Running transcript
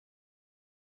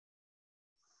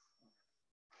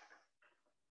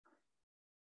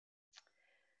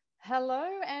Hello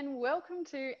and welcome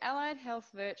to Allied Health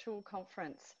Virtual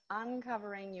Conference,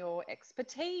 uncovering your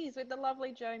expertise with the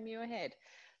lovely Jo Muirhead.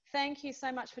 Thank you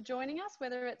so much for joining us,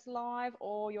 whether it's live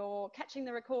or you're catching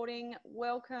the recording.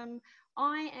 Welcome.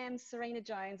 I am Serena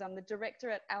Jones. I'm the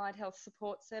Director at Allied Health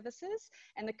Support Services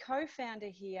and the co-founder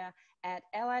here at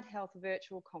Allied Health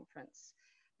Virtual Conference.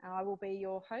 I will be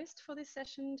your host for this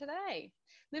session today. A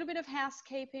little bit of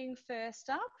housekeeping first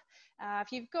up.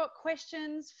 If you've got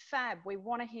questions, fab, we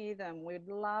want to hear them. We'd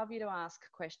love you to ask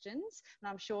questions, and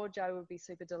I'm sure Jo would be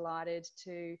super delighted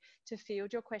to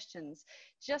field your questions.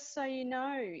 Just so you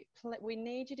know, we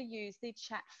need you to use the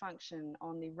chat function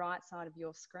on the right side of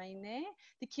your screen there.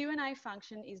 The Q&A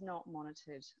function is not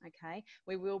monitored, okay?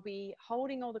 We will be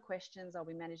holding all the questions. I'll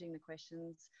be managing the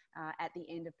questions at the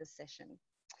end of the session.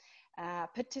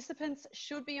 Participants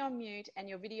should be on mute and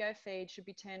your video feed should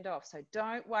be turned off. So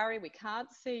don't worry, we can't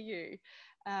see you.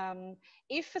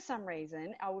 If for some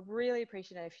reason, I would really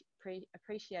appreciate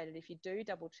it if you do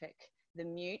double check the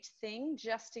mute thing,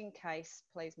 just in case,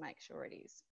 please make sure it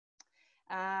is.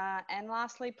 And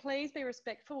lastly, please be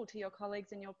respectful to your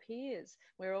colleagues and your peers.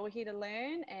 We're all here to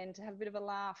learn and to have a bit of a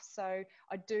laugh. So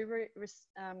I do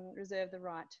reserve the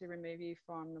right to remove you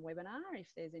from the webinar if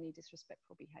there's any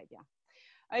disrespectful behaviour.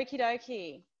 Okie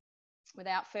dokie,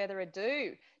 without further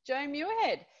ado, Jo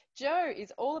Muirhead. Jo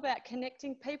is all about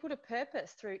connecting people to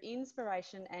purpose through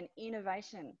inspiration and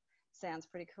innovation. Sounds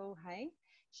pretty cool, hey?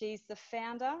 She's the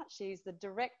founder, she's the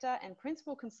director and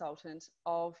principal consultant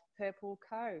of Purple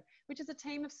Co, which is a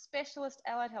team of specialist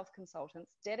allied health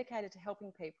consultants dedicated to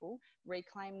helping people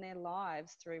reclaim their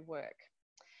lives through work.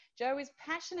 Jo is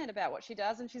passionate about what she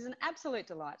does and she's an absolute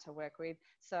delight to work with.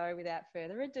 So without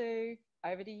further ado,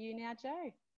 over to you now,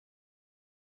 Jo.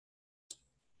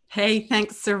 Hey,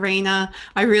 thanks, Serena.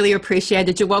 I really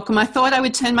appreciated your welcome. I thought I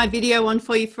would turn my video on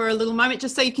for you for a little moment,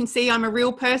 just so you can see I'm a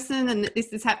real person and that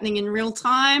this is happening in real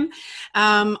time.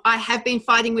 I have been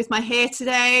fighting with my hair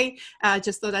today.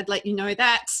 Just thought I'd let you know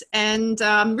that. And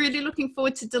I'm really looking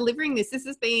forward to delivering this. This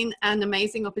has been an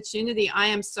amazing opportunity. I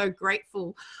am so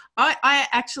grateful. I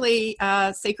actually,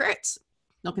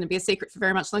 not going to be a secret for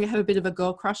very much longer, I have a bit of a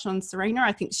girl crush on Serena.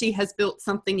 I think she has built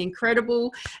something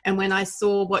incredible. And when I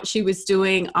saw what she was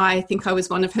doing, I think I was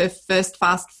one of her first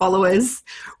fast followers,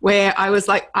 where I was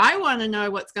like, I want to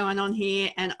know what's going on here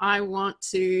and I want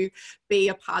to be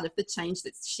a part of the change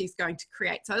that she's going to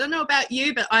create. So I don't know about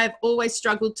you, but I've always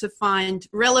struggled to find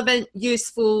relevant,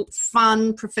 useful,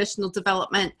 fun, professional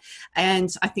development.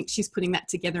 And I think she's putting that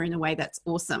together in a way that's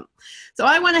awesome. So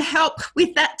I want to help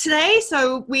with that today.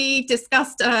 So we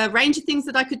discussed a range of things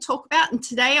that I could talk about. And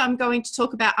today I'm going to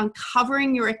talk about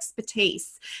uncovering your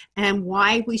expertise and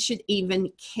why we should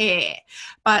even care.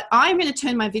 But I'm going to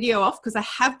turn my video off because I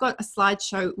have got a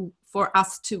slideshow for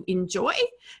us to enjoy.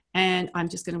 And I'm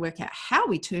just going to work out how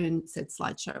we turn said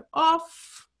slideshow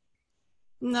off.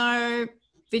 No,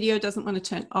 video doesn't want to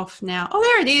turn off now. Oh,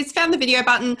 there it is. Found the video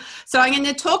button. So I'm going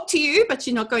to talk to you, but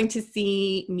you're not going to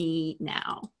see me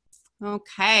now.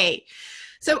 Okay.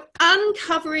 So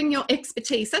uncovering your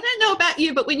expertise. I don't know about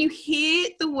you, but when you hear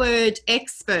the word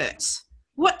expert,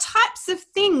 what types of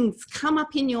things come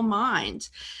up in your mind?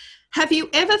 Have you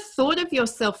ever thought of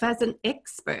yourself as an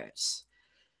expert?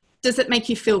 Does it make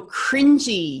you feel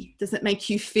cringy? Does it make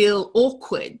you feel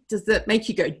awkward? Does it make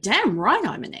you go, damn right,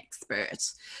 I'm an expert?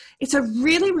 It's a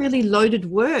really, really loaded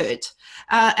word.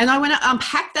 And I want to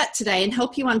unpack that today and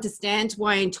help you understand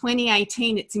why in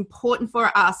 2018 it's important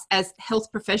for us as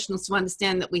health professionals to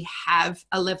understand that we have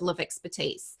a level of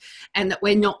expertise and that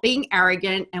we're not being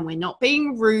arrogant and we're not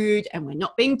being rude and we're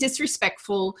not being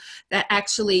disrespectful, that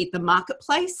actually the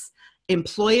marketplace,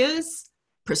 employers,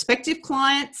 prospective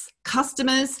clients,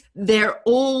 customers, they're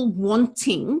all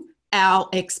wanting our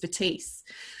expertise.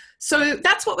 So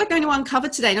that's what we're going to uncover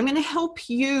today. And I'm going to help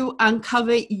you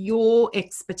uncover your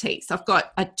expertise. I've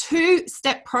got a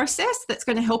 2-step process that's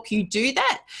going to help you do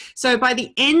that. So by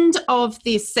the end of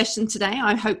this session today,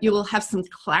 I hope you will have some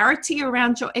clarity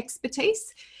around your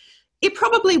expertise. It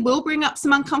probably will bring up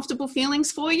some uncomfortable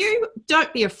feelings for you.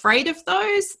 Don't be afraid of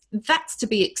those. That's to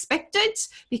be expected,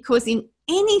 because in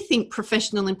anything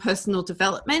professional and personal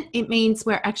development, it means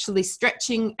we're actually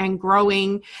stretching and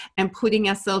growing and putting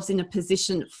ourselves in a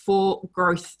position for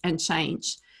growth and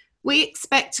change. We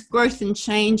expect growth and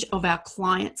change of our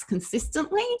clients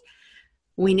consistently.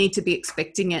 We need to be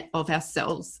expecting it of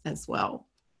ourselves as well.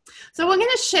 So we're going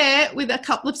to share with a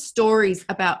couple of stories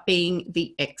about being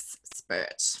the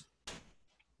expert.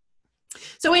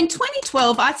 So in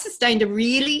 2012, I sustained a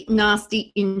really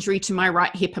nasty injury to my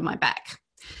right hip and my back.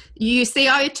 You see,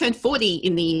 I turned 40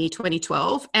 in the year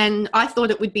 2012, and I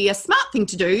thought it would be a smart thing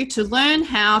to do to learn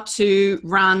how to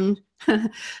run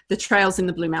the trails in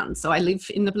the Blue Mountains. So I live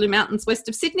in the Blue Mountains west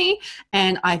of Sydney,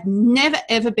 and I've never,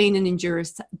 ever been an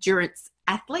endurance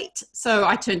athlete. So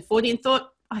I turned 40 and thought,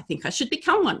 I think I should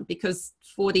become one, because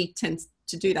 40 tends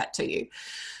to do that to you.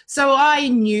 So I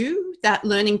knew that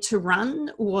learning to run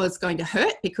was going to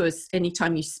hurt, because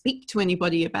anytime you speak to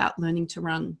anybody about learning to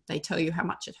run, they tell you how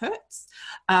much it hurts.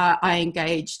 I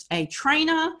engaged a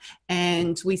trainer,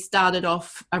 and we started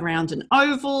off around an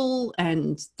oval,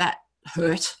 and that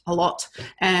hurt a lot.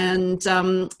 And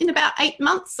in about 8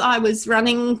 months, I was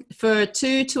running for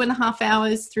 2.5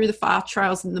 hours through the far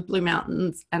trails in the Blue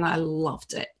Mountains, and I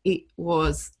loved it. It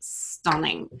was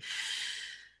stunning.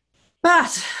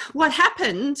 But what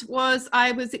happened was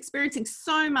I was experiencing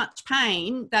so much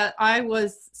pain that I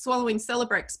was swallowing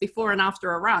Celebrex before and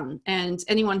after a run. And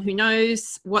anyone who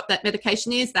knows what that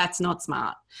medication is, that's not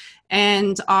smart.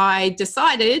 And I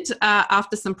decided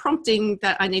after some prompting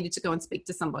that I needed to go and speak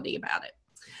to somebody about it.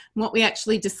 And what we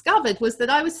actually discovered was that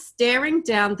I was staring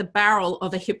down the barrel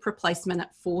of a hip replacement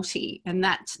at 40, and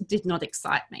that did not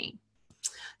excite me.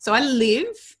 So I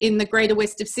live in the greater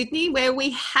west of Sydney, where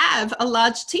we have a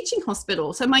large teaching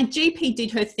hospital. So my GP did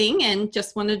her thing and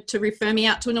just wanted to refer me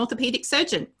out to an orthopaedic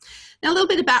surgeon. Now, a little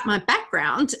bit about my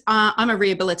background. I'm a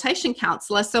rehabilitation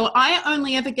counsellor, so I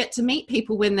only ever get to meet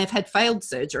people when they've had failed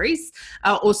surgeries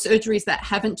or surgeries that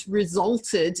haven't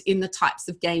resulted in the types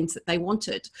of gains that they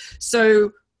wanted.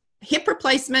 So hip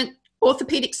replacement,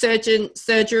 orthopedic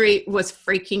surgery was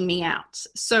freaking me out.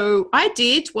 So I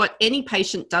did what any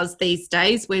patient does these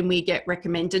days when we get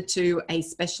recommended to a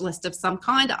specialist of some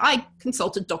kind. I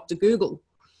consulted Dr. Google,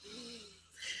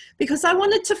 because I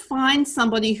wanted to find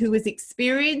somebody who was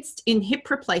experienced in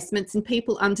hip replacements in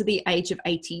people under the age of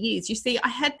 80 years. You see, I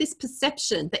had this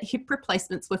perception that hip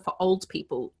replacements were for old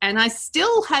people, and I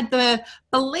still had the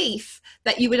belief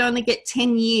that you would only get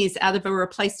 10 years out of a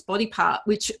replaced body part,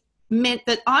 which meant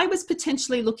that I was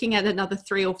potentially looking at another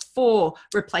 3 or 4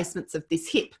 replacements of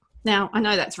this hip. Now, I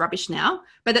know that's rubbish now,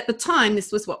 but at the time,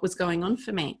 this was what was going on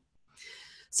for me.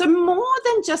 So more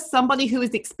than just somebody who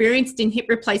was experienced in hip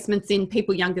replacements in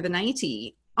people younger than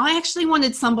 80, I actually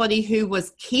wanted somebody who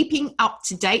was keeping up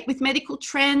to date with medical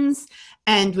trends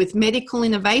and with medical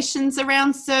innovations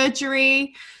around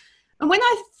surgery. And when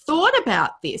I thought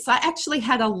about this, I actually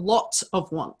had a lot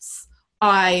of wants.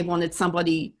 I wanted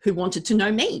somebody who wanted to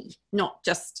know me, not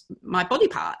just my body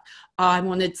part. I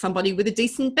wanted somebody with a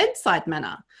decent bedside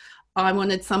manner. I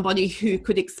wanted somebody who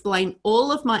could explain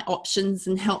all of my options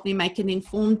and help me make an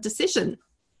informed decision.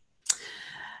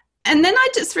 And then I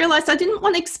just realized I didn't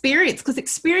want experience, because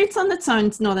experience on its own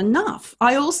is not enough.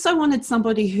 I also wanted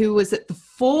somebody who was at the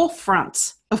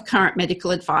forefront of current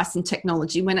medical advice and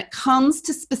technology when it comes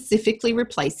to specifically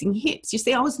replacing hips. You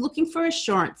see, I was looking for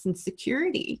assurance and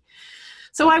security.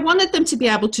 So I wanted them to be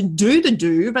able to do the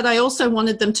do, but I also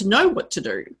wanted them to know what to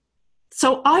do.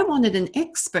 So I wanted an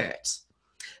expert.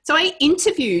 So I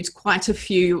interviewed quite a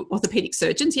few orthopedic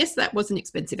surgeons. Yes, that was an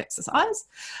expensive exercise.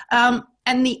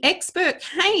 And the expert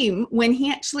came when he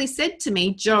actually said to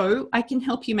me, Jo, I can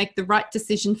help you make the right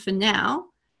decision for now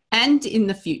and in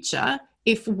the future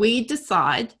if we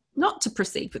decide not to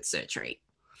proceed with surgery.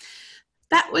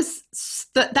 That was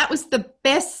the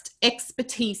best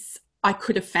expertise I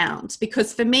could have found,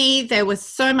 because for me, there was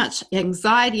so much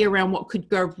anxiety around what could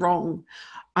go wrong.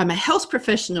 I'm a health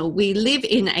professional. We live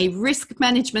in a risk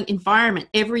management environment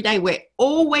every day. We're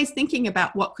always thinking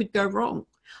about what could go wrong.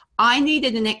 I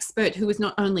needed an expert who was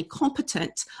not only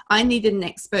competent, I needed an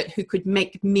expert who could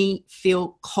make me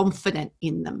feel confident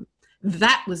in them.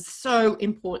 That was so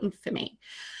important for me.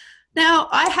 Now,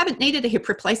 I haven't needed a hip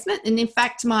replacement, and in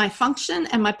fact, my function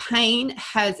and my pain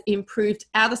has improved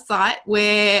out of sight,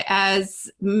 whereas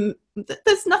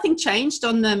there's nothing changed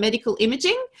on the medical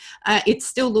imaging. It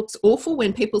still looks awful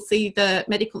when people see the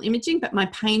medical imaging, but my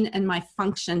pain and my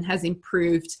function has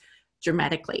improved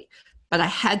dramatically. But I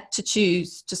had to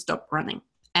choose to stop running.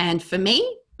 And for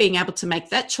me, being able to make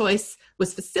that choice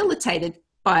was facilitated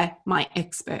by my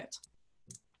expert.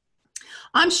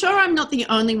 I'm sure I'm not the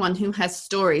only one who has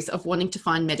stories of wanting to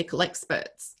find medical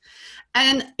experts.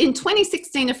 And in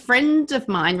 2016, a friend of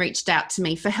mine reached out to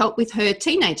me for help with her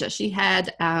teenager. She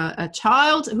had a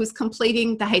child who was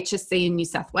completing the HSC in New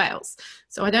South Wales.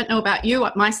 So I don't know about you,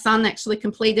 my son actually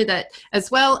completed it as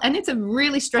well. And it's a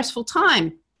really stressful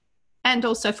time, and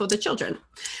also for the children.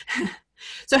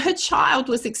 So her child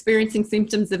was experiencing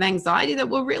symptoms of anxiety that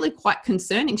were really quite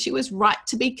concerning. She was right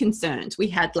to be concerned. We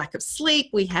had lack of sleep,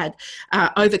 we had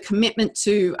overcommitment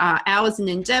to hours in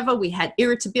endeavour, we had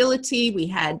irritability, we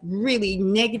had really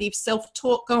negative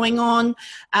self-talk going on,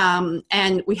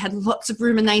 and we had lots of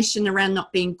rumination around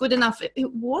not being good enough.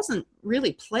 It wasn't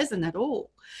really pleasant at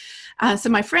all. So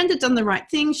my friend had done the right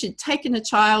thing. She'd taken a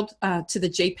child to the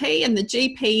GP, and the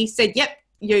GP said, yep,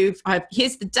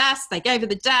 here's the DAS. They gave her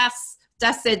the DAS.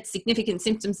 DAS said significant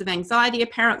symptoms of anxiety,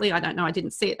 apparently. I don't know. I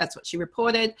didn't see it. That's what she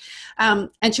reported.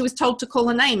 And she was told to call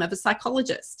the name of a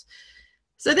psychologist.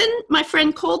 So then my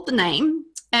friend called the name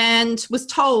and was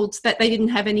told that they didn't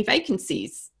have any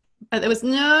vacancies. But there was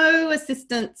no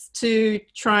assistance to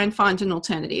try and find an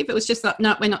alternative. It was just like,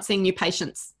 no, we're not seeing new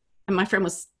patients. And my friend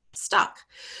was stuck.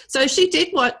 So she did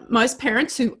what most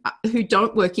parents who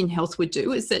don't work in health would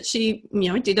do, is that she,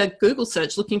 did a Google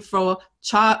search looking for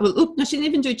she didn't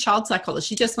even do child psychologist.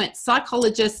 She just went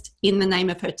psychologist in the name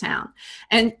of her town.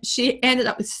 And she ended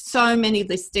up with so many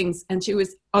listings and she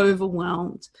was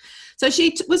overwhelmed. So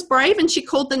she was brave and she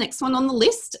called the next one on the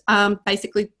list,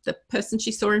 basically the person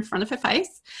she saw in front of her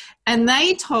face. And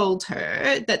they told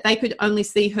her that they could only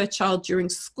see her child during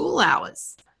school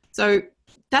hours. So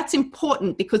that's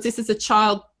important because this is a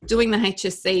child doing the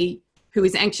HSC who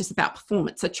is anxious about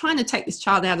performance. So trying to take this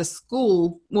child out of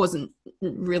school wasn't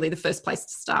really the first place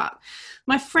to start.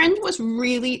 My friend was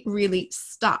really, really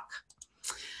stuck.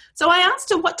 So I asked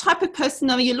her, what type of person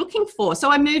are you looking for? So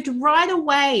I moved right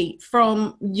away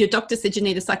from, your doctor said you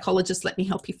need a psychologist, let me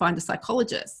help you find a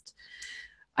psychologist.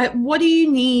 What do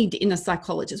you need in a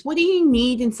psychologist? What do you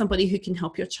need in somebody who can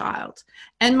help your child?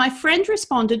 And my friend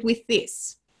responded with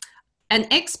this: an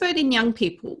expert in young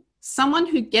people, someone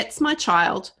who gets my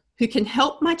child, who can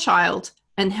help my child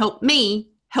and help me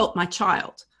help my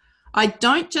child. I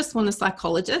don't just want a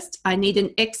psychologist. I need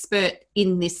an expert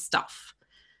in this stuff.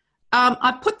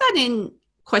 I put that in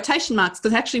quotation marks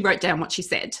because I actually wrote down what she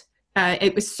said.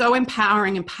 It was so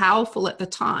empowering and powerful at the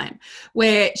time,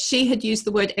 where she had used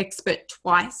the word expert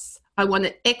twice. I want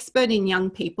an expert in young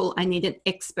people. I need an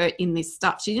expert in this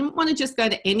stuff. She didn't want to just go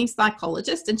to any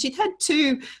psychologist, and she'd had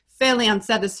two fairly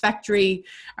unsatisfactory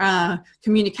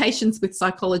communications with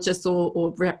psychologists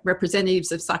or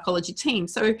representatives of psychology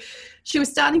teams. So she was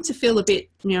starting to feel a bit,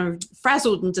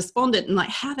 frazzled and despondent and like,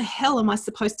 how the hell am I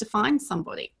supposed to find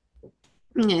somebody?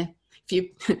 Yeah.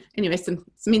 Anyway, some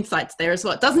insights there as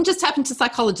well. It doesn't just happen to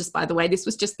psychologists, by the way. This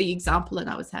was just the example that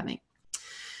I was having.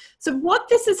 So what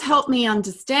this has helped me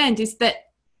understand is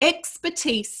that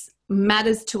expertise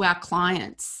matters to our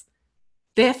clients.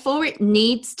 Therefore, it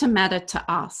needs to matter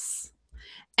to us.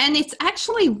 And it's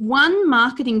actually one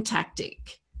marketing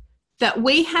tactic that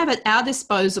we have at our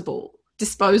disposal,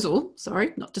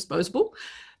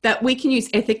 that we can use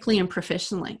ethically and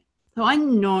professionally. So I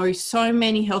know so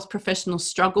many health professionals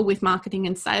struggle with marketing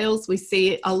and sales. We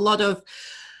see a lot of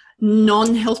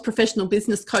non-health professional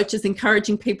business coaches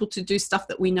encouraging people to do stuff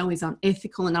that we know is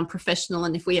unethical and unprofessional.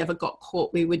 And if we ever got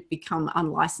caught, we would become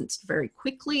unlicensed very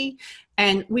quickly.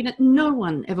 And no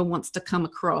one ever wants to come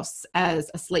across as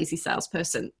a sleazy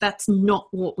salesperson. That's not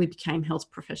what we became health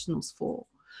professionals for.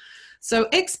 So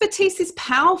expertise is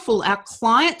powerful. Our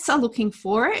clients are looking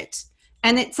for it.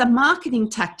 And it's a marketing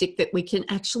tactic that we can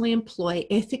actually employ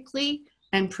ethically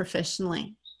and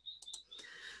professionally.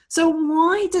 So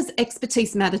why does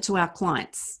expertise matter to our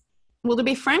clients? Well, to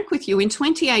be frank with you, in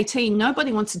 2018,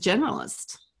 nobody wants a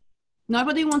generalist.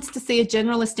 Nobody wants to see a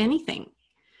generalist anything.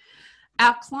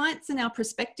 Our clients and our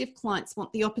prospective clients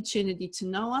want the opportunity to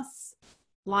know us,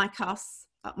 like us,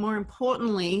 but more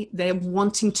importantly, they're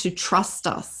wanting to trust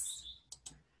us.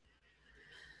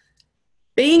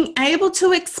 Being able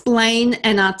to explain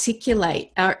and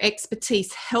articulate our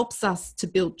expertise helps us to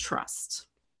build trust.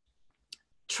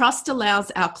 Trust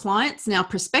allows our clients and our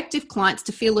prospective clients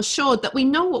to feel assured that we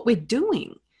know what we're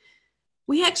doing.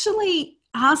 We actually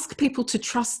ask people to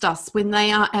trust us when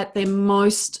they are at their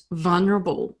most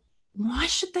vulnerable. Why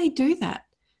should they do that?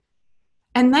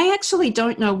 And they actually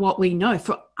don't know what we know.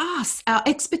 For us, our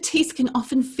expertise can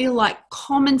often feel like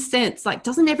common sense. Like,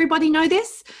 doesn't everybody know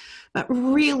this? But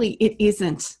really, it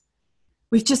isn't.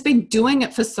 We've just been doing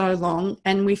it for so long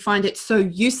and we find it so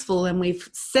useful and we've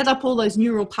set up all those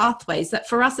neural pathways that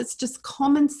for us, it's just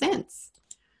common sense.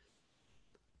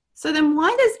 So then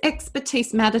why does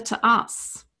expertise matter to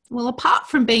us? Well, apart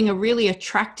from being a really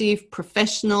attractive,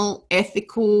 professional,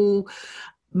 ethical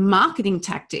marketing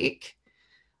tactic,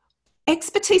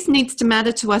 expertise needs to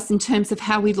matter to us in terms of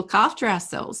how we look after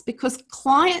ourselves, because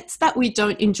clients that we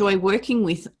don't enjoy working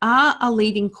with are a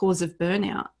leading cause of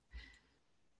burnout.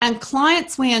 And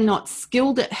clients we are not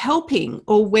skilled at helping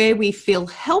or where we feel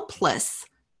helpless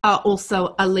are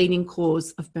also a leading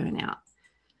cause of burnout.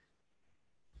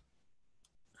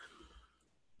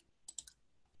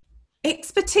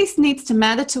 Expertise needs to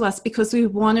matter to us because we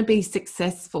want to be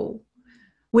successful.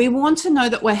 We want to know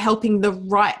that we're helping the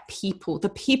right people, the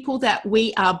people that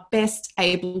we are best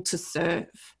able to serve.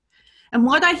 And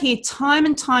what I hear time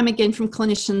and time again from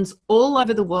clinicians all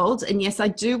over the world, and yes, I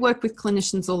do work with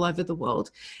clinicians all over the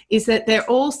world, is that they're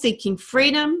all seeking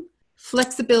freedom,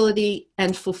 flexibility,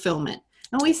 and fulfillment.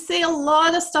 And we see a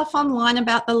lot of stuff online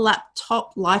about the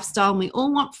laptop lifestyle, and we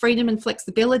all want freedom and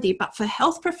flexibility. But for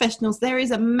health professionals, there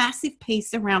is a massive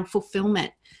piece around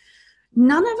fulfillment.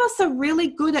 None of us are really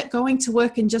good at going to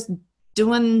work and just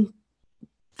doing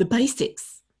the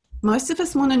basics. Most of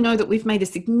us want to know that we've made a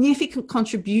significant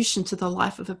contribution to the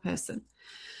life of a person.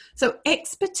 So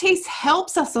expertise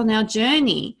helps us on our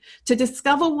journey to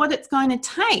discover what it's going to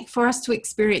take for us to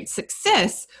experience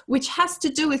success, which has to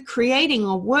do with creating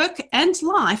a work and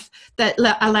life that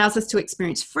allows us to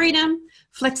experience freedom,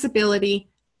 flexibility,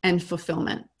 and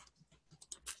fulfillment.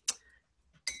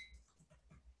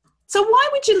 So why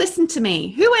would you listen to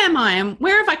me? Who am I and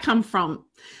where have I come from?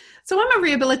 So I'm a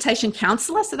rehabilitation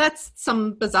counsellor, so that's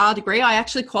some bizarre degree. I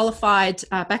actually qualified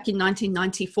back in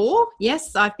 1994.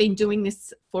 Yes, I've been doing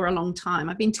this for a long time.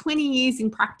 I've been 20 years in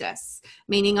practice,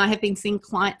 meaning I have been seeing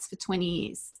clients for 20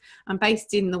 years. I'm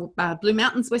based in the Blue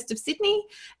Mountains west of Sydney,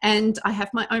 and I have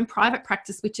my own private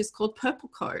practice, which is called Purple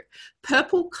Co.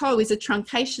 Purple Co is a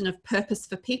truncation of Purpose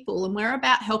for People, and we're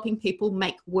about helping people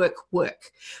make work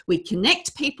work. We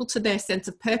connect people to their sense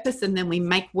of purpose, and then we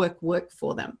make work work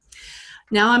for them.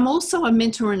 Now, I'm also a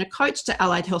mentor and a coach to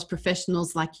allied health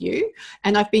professionals like you,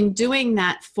 and I've been doing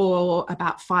that for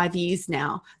about 5 years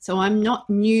now. So I'm not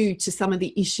new to some of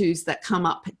the issues that come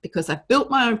up because I've built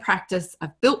my own practice,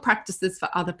 I've built practices for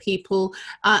other people,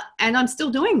 and I'm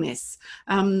still doing this.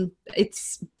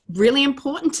 It's really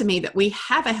important to me that we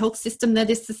have a health system that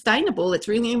is sustainable. It's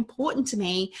really important to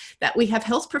me that we have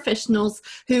health professionals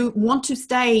who want to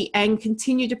stay and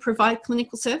continue to provide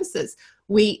clinical services.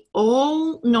 We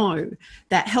all know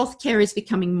that healthcare is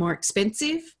becoming more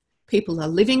expensive. People are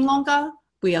living longer.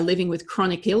 We are living with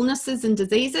chronic illnesses and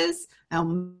diseases. Our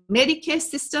Medicare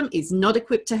system is not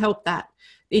equipped to help that.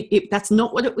 That's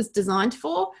not what it was designed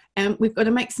for, and we've got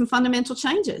to make some fundamental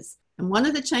changes. And one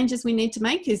of the changes we need to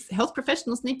make is health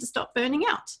professionals need to stop burning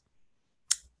out.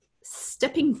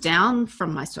 Stepping down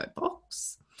from my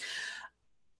soapbox,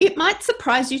 it might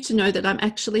surprise you to know that I'm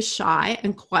actually shy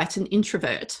and quite an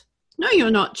introvert. No,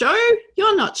 you're not, Jo.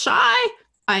 You're not shy.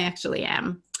 I actually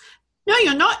am. No,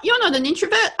 you're not. You're not an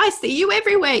introvert. I see you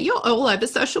everywhere. You're all over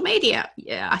social media.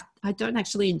 Yeah, I don't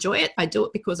actually enjoy it. I do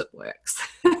it because it works.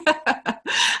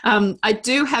 I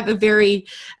do have a very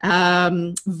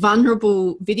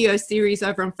vulnerable video series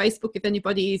over on Facebook, if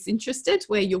anybody is interested,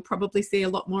 where you'll probably see a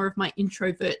lot more of my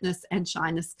introvertness and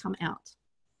shyness come out.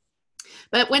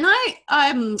 But when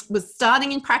I was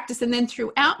starting in practice and then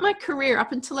throughout my career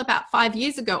up until about 5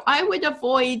 years ago, I would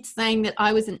avoid saying that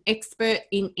I was an expert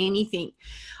in anything.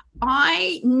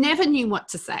 I never knew what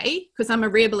to say because I'm a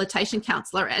rehabilitation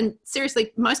counsellor, and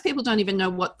seriously, most people don't even know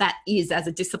what that is as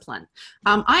a discipline.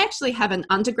 I actually have an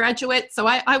undergraduate, so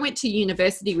I went to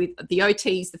university with the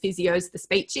OTs, the physios, the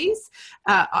speechies.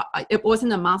 It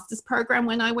wasn't a master's program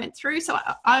when I went through, so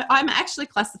I'm actually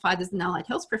classified as an allied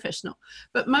health professional.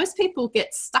 But most people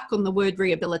get stuck on the word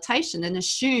rehabilitation and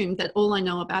assume that all I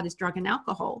know about is drug and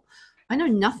alcohol. I know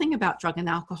nothing about drug and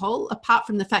alcohol apart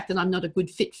from the fact that I'm not a good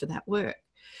fit for that work.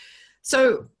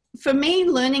 So for me,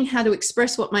 learning how to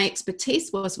express what my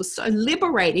expertise was so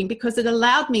liberating because it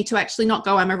allowed me to actually not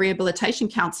go, I'm a rehabilitation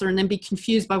counsellor, and then be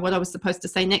confused by what I was supposed to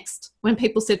say next when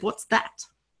people said, what's that?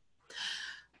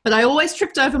 But I always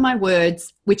tripped over my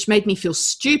words, which made me feel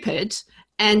stupid.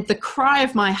 And the cry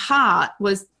of my heart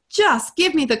was, just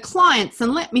give me the clients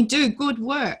and let me do good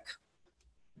work.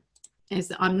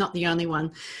 As I'm not the only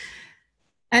one.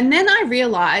 And then I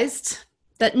realized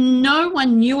that no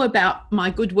one knew about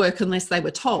my good work unless they were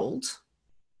told,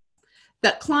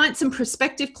 that clients and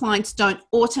prospective clients don't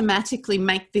automatically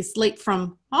make this leap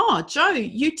from, oh, Jo,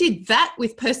 you did that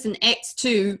with person X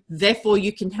to, therefore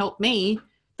you can help me.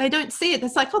 They don't see it.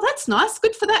 It's like, oh, that's nice.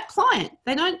 Good for that client.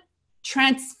 They don't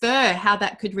transfer how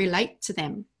that could relate to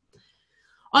them.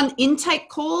 On intake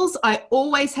calls, I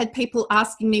always had people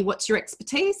asking me, what's your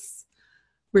expertise?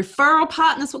 Referral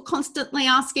partners were constantly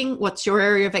asking, what's your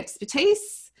area of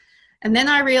expertise? And then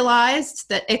I realized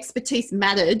that expertise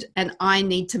mattered and I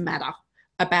need to matter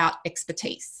about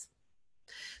expertise.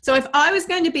 So if I was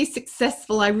going to be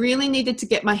successful, I really needed to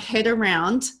get my head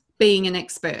around being an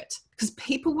expert because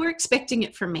people were expecting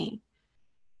it from me.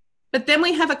 But then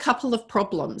we have a couple of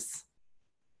problems.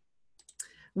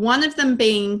 One of them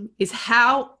is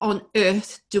how on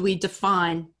earth do we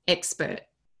define expert?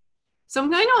 So I'm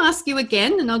going to ask you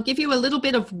again, and I'll give you a little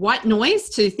bit of white noise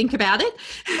to think about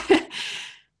it.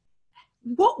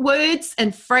 What words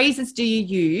and phrases do you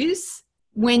use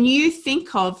when you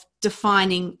think of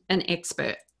defining an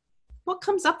expert? What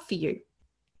comes up for you?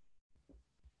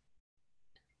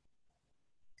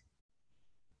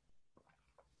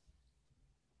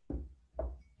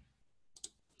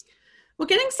 Well,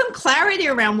 getting some clarity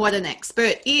around what an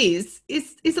expert is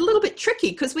a little bit tricky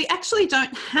because we actually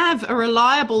don't have a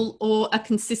reliable or a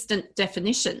consistent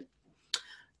definition.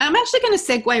 I'm actually going to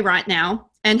segue right now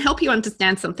and help you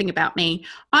understand something about me.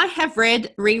 I have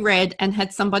read, reread, and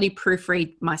had somebody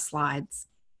proofread my slides,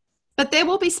 but there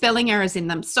will be spelling errors in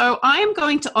them. So I am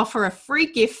going to offer a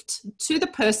free gift to the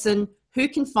person who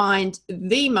can find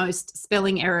the most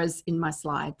spelling errors in my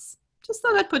slides. Just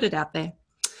thought I'd put it out there.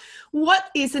 What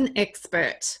is an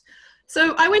expert?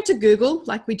 So I went to Google,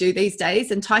 like we do these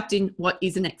days, and typed in what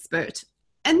is an expert.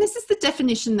 And this is the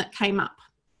definition that came up.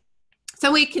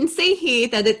 So we can see here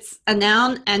that it's a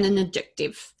noun and an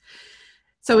adjective.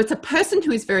 So it's a person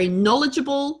who is very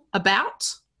knowledgeable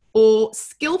about or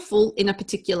skillful in a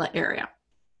particular area.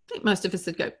 I think most of us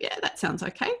would go, yeah, that sounds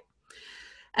okay.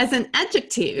 As an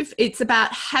adjective, it's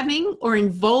about having or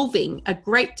involving a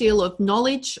great deal of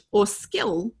knowledge or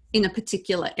skill in a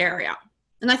particular area.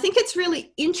 And I think it's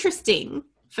really interesting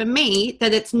for me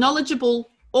that it's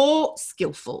knowledgeable or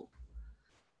skillful.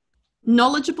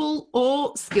 Knowledgeable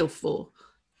or skillful.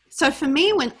 So for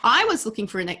me, when I was looking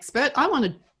for an expert, I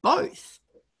wanted both.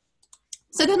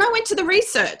 So then I went to the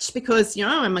research because, you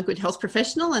know, I'm a good health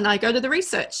professional and I go to the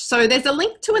research. So there's a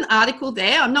link to an article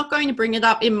there. I'm not going to bring it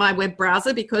up in my web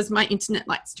browser because my internet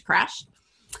likes to crash.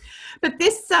 But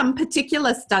this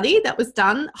particular study that was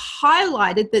done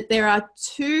highlighted that there are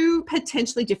two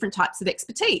potentially different types of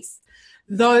expertise.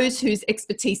 Those whose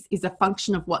expertise is a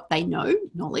function of what they know,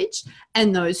 knowledge,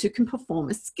 and those who can perform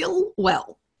a skill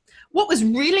well. What was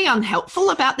really unhelpful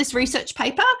about this research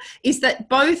paper is that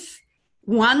both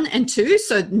 1 and 2,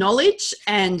 so knowledge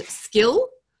and skill,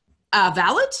 are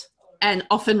valid and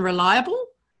often reliable,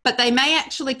 but they may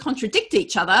actually contradict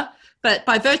each other, but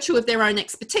by virtue of their own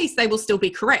expertise, they will still be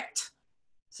correct.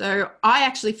 So I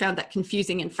actually found that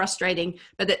confusing and frustrating,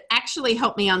 but it actually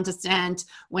helped me understand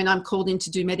when I'm called in to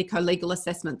do medico-legal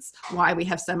assessments why we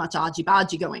have so much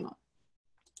argy-bargy going on.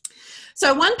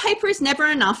 So one paper is never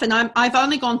enough, and I've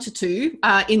only gone to 2.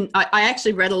 I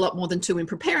actually read a lot more than 2 in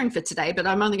preparing for today, but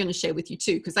I'm only going to share with you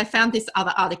 2 because I found this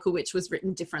other article which was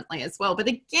written differently as well. But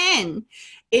again,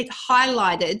 it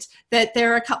highlighted that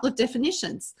there are a couple of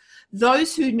definitions.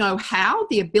 Those who know how,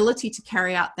 the ability to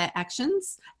carry out their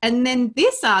actions. And then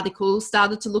this article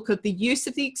started to look at the use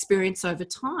of the experience over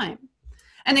time.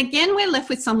 And again, we're left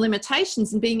with some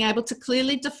limitations in being able to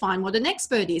clearly define what an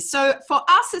expert is. So for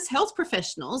us as health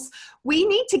professionals, we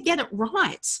need to get it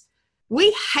right.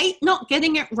 We hate not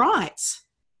getting it right.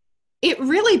 It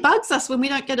really bugs us when we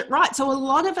don't get it right. So a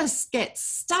lot of us get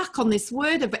stuck on this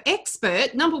word of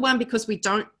expert, number one, because we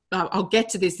don't, I'll get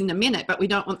to this in a minute, but we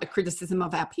don't want the criticism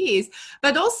of our peers.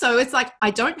 But also it's like, I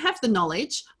don't have the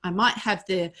knowledge. I might have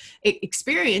the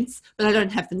experience, but I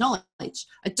don't have the knowledge.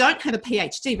 I don't have a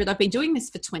PhD, but I've been doing this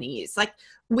for 20 years. Like,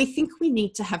 we think we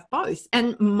need to have both.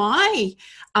 And my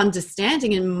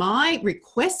understanding and my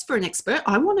request for an expert,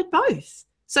 I wanted both.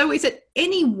 So is it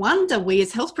any wonder we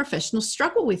as health professionals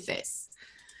struggle with this?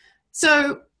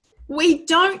 So we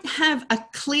don't have a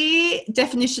clear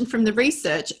definition from the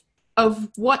research of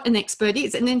what an expert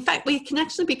is. And in fact, we can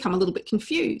actually become a little bit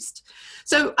confused.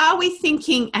 So are we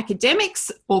thinking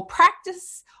academics or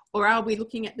practice, or are we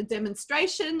looking at the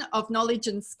demonstration of knowledge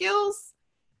and skills?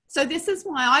 So this is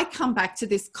why I come back to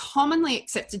this commonly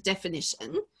accepted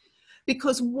definition,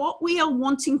 because what we are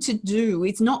wanting to do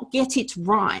is not get it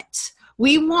right.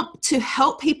 We want to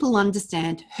help people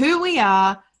understand who we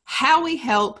are, how we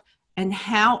help, and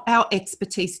how our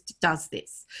expertise does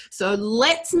this. So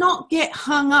let's not get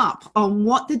hung up on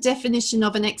what the definition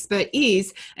of an expert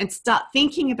is and start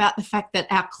thinking about the fact that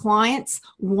our clients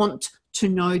want to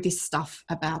know this stuff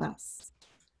about us.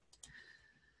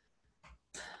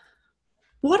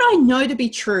 What I know to be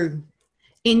true,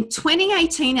 in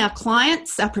 2018, our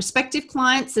clients, our prospective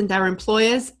clients and our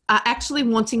employers are actually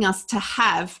wanting us to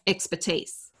have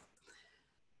expertise.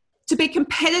 To be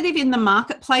competitive in the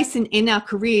marketplace and in our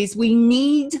careers, we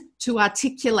need to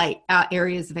articulate our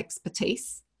areas of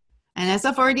expertise. And as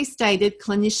I've already stated,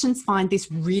 clinicians find this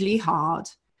really hard.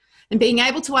 And being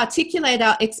able to articulate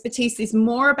our expertise is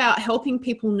more about helping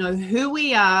people know who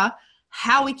we are,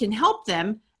 how we can help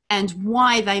them, and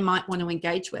why they might want to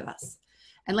engage with us.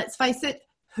 And let's face it,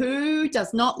 Who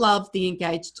does not love the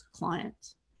engaged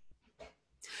client?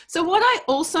 So what I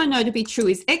also know to be true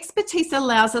is expertise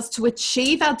allows us to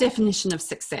achieve our definition of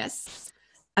success,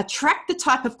 attract the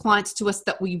type of clients to us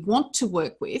that we want to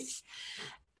work with,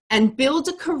 and build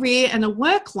a career and a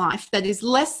work life that is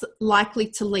less likely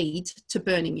to lead to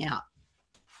burning out.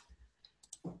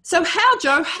 So how,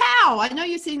 Jo, how? I know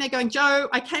you're sitting there going, Jo,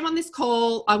 I came on this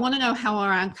call. I want to know how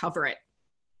I uncover it.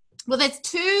 Well, there's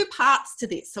two parts to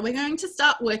this. So we're going to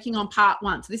start working on part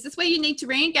one. So this is where you need to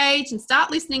re-engage and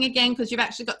start listening again because you've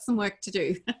actually got some work to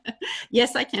do.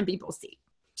 Yes, I can be bossy.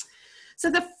 So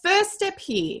the first step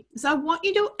here is I want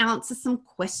you to answer some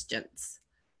questions.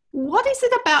 What is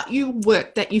it about your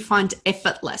work that you find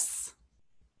effortless?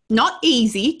 Not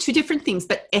easy, two different things,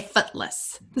 but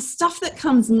effortless. The stuff that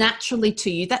comes naturally to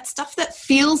you, that stuff that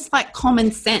feels like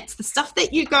common sense, the stuff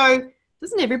that you go,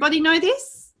 doesn't everybody know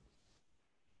this?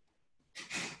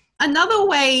 Another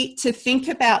way to think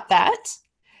about that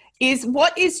is,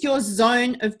 what is your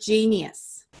zone of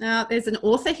genius? Now, there's an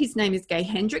author, his name is Gay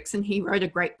Hendricks, and he wrote a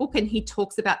great book, and he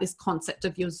talks about this concept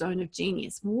of your zone of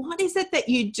genius. What is it that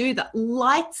you do that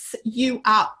lights you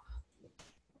up?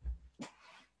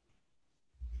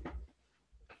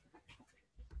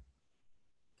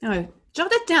 No,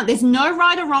 jot it down. There's no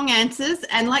right or wrong answers.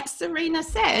 And like Serena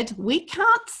said, we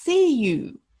can't see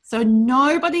you. So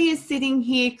nobody is sitting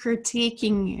here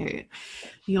critiquing you.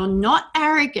 You're not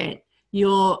arrogant.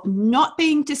 You're not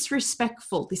being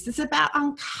disrespectful. This is about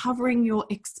uncovering your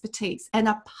expertise. And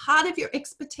a part of your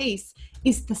expertise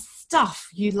is the stuff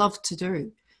you love to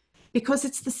do, because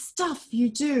it's the stuff you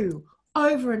do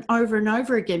over and over and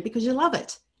over again because you love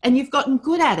it. And you've gotten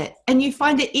good at it and you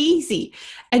find it easy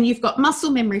and you've got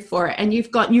muscle memory for it and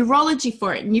you've got neurology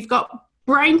for it and you've got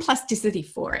brain plasticity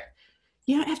for it.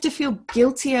 You don't have to feel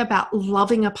guilty about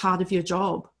loving a part of your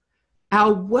job.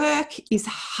 Our work is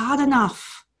hard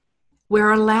enough.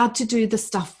 We're allowed to do the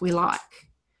stuff we like.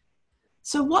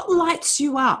 So what lights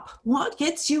you up? What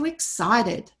gets you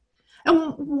excited?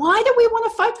 And why do we want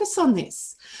to focus on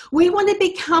this? We want to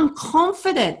become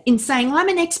confident in saying, I'm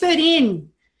an expert in,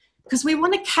 because we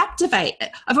want to captivate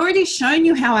it. I've already shown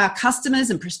you how our customers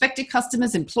and prospective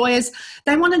customers, employers,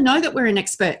 they want to know that we're an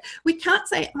expert. We can't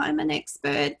say, I'm an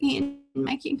expert in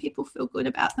making people feel good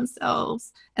about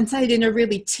themselves and say it in a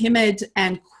really timid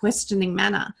and questioning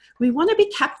manner. We want to be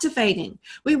captivating.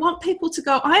 We want people to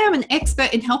go, I am an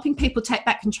expert in helping people take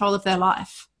back control of their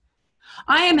life.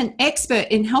 I am an expert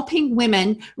in helping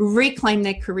women reclaim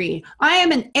their career. I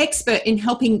am an expert in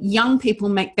helping young people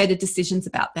make better decisions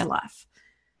about their life.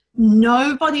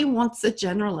 Nobody wants a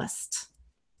generalist.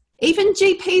 Even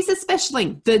GPs are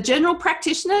specializing. The general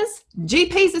practitioners,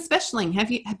 GPs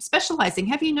are specializing.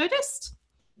 Have you noticed?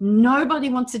 Nobody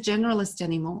wants a generalist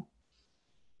anymore.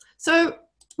 So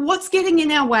what's getting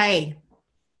in our way?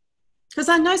 Because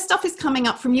I know stuff is coming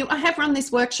up from you. I have run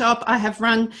this workshop. I have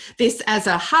run this as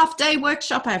a half-day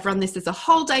workshop. I have run this as a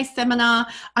whole-day seminar.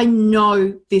 I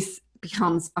know this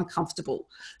becomes uncomfortable.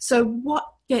 So what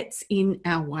gets in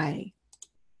our way?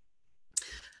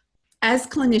 As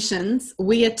clinicians,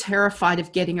 we are terrified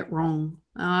of getting it wrong.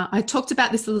 I talked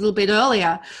about this a little bit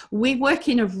earlier. We work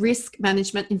in a risk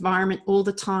management environment all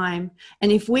the time.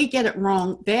 And if we get it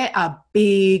wrong, there are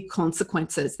big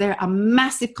consequences. There are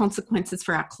massive consequences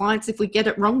for our clients if we get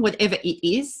it wrong, whatever it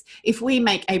is. If we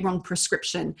make a wrong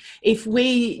prescription, if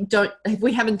we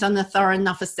haven't done a thorough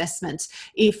enough assessment,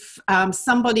 if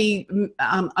somebody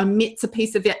omits a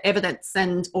piece of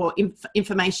evidence or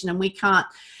information and we can't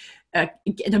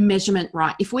get a measurement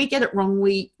right. If we get it wrong,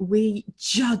 we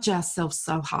judge ourselves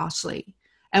so harshly,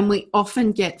 and we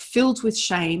often get filled with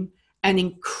shame and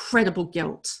incredible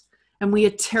guilt, and we are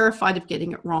terrified of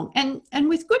getting it wrong, and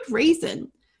with good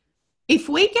reason. If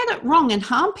we get it wrong and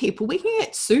harm people, we can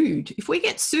get sued. If we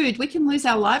get sued, we can lose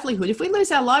our livelihood. If we lose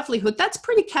our livelihood, that's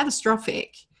pretty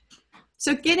catastrophic.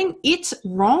 So getting it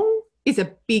wrong is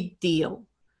a big deal.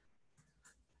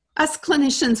 As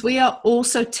clinicians, we are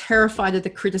also terrified of the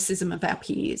criticism of our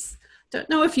peers. Don't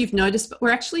know if you've noticed, but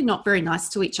we're actually not very nice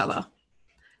to each other.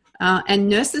 And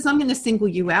nurses, I'm going to single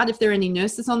you out. If there are any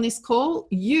nurses on this call,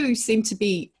 you seem to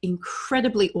be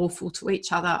incredibly awful to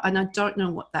each other, and I don't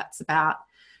know what that's about.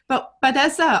 But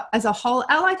as a whole,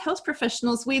 allied health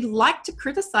professionals, we like to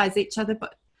criticize each other,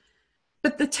 but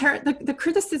the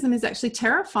criticism is actually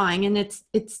terrifying, and it's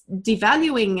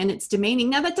devaluing and it's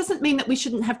demeaning. Now, that doesn't mean that we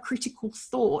shouldn't have critical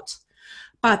thought,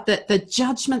 but that the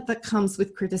judgment that comes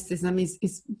with criticism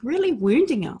is really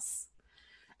wounding us.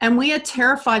 And we are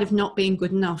terrified of not being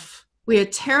good enough. We are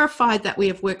terrified that we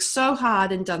have worked so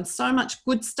hard and done so much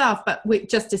good stuff, but we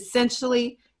just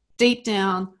essentially, deep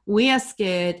down, we are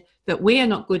scared that we are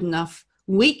not good enough.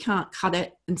 We can't cut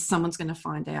it and someone's going to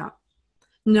find out.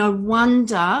 No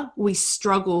wonder we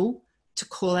struggle to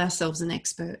call ourselves an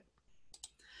expert.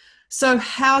 So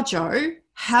how, Jo,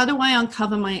 how do I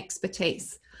uncover my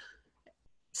expertise?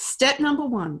 Step number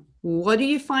one, what do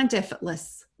you find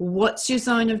effortless? What's your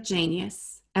zone of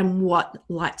genius? And what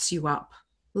lights you up?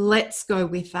 Let's go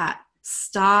with that.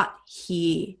 Start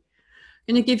here.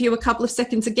 I'm going to give you a couple of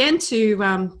seconds again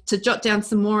to jot down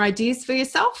some more ideas for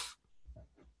yourself.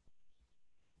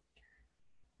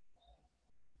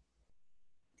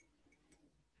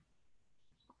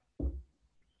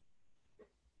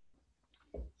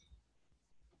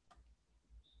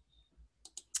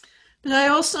 But I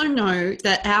also know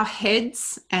that our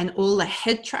heads and all the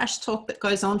head trash talk that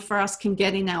goes on for us can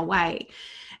get in our way.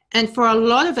 And for a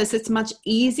lot of us, it's much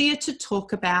easier to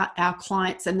talk about our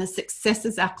clients and the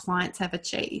successes our clients have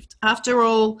achieved. After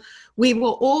all, we were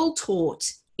all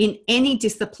taught in any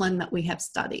discipline that we have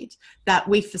studied that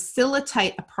we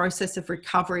facilitate a process of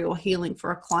recovery or healing for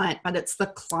a client, but it's the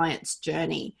client's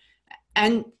journey.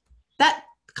 And that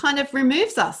kind of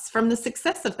removes us from the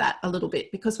success of that a little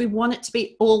bit because we want it to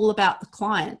be all about the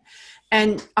client.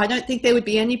 And I don't think there would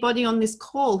be anybody on this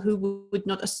call who would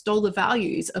not extol the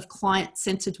values of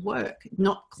client-centered work,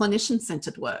 not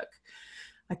clinician-centered work.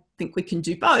 I think we can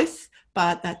do both,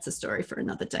 but that's a story for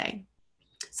another day.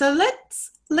 So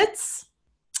let's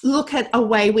look at a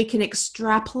way we can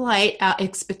extrapolate our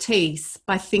expertise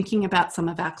by thinking about some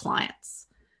of our clients.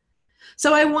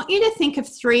 So I want you to think of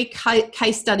 3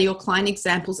 case study or client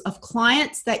examples of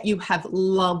clients that you have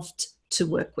loved to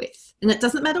work with. And it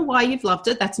doesn't matter why you've loved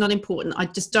it. That's not important. I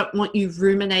just don't want you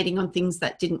ruminating on things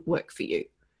that didn't work for you.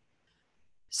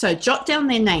 So jot down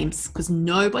their names because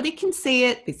nobody can see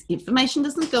it. This information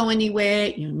doesn't go anywhere.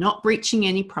 You're not breaching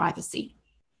any privacy.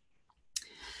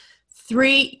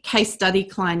 3 case study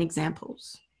client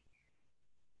examples.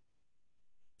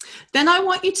 Then I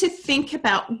want you to think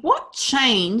about what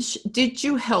change did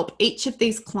you help each of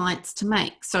these clients to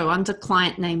make? So under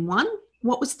client name 1,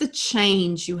 what was the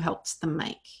change you helped them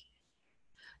make?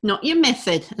 Not your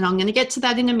method, and I'm going to get to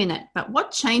that in a minute, but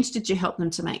what change did you help them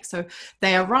to make? So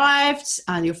they arrived,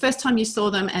 your first time you saw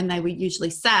them, and they were usually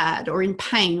sad or in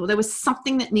pain, or there was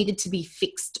something that needed to be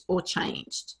fixed or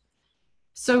changed.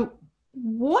 So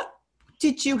what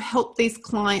did you help these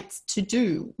clients to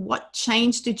do? What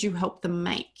change did you help them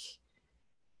make?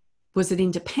 Was it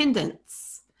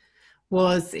independence?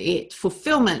 Was it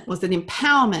fulfillment? Was it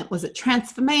empowerment? Was it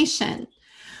transformation?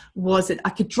 Was it, I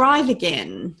could drive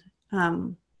again?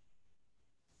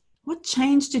 What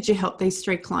change did you help these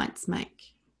 3 clients make?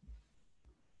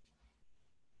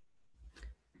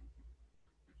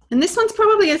 And this one's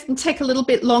probably going to take a little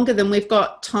bit longer than we've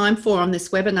got time for on this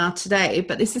webinar today,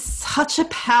 but this is such a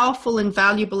powerful and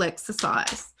valuable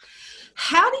exercise.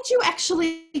 How did you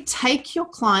actually take your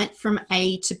client from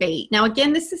A to B? Now,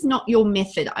 again, this is not your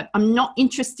method. I'm not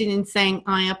interested in saying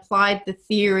I applied the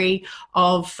theory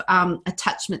of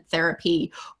attachment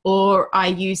therapy or I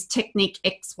used technique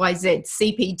XYZ,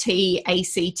 CPT,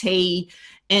 ACT,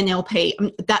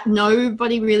 NLP. That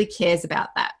nobody really cares about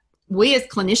that. We as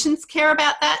clinicians care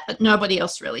about that, but nobody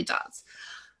else really does.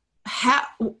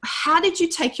 How did you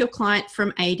take your client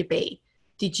from A to B?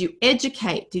 Did you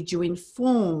educate? Did you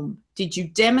inform? Did you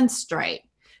demonstrate?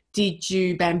 Did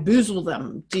you bamboozle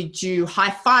them? Did you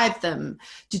high-five them?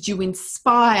 Did you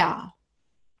inspire?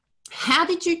 How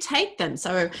did you take them?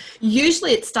 So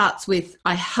usually it starts with,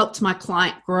 I helped my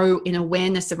client grow in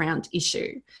awareness around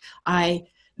issue. I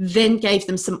then gave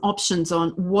them some options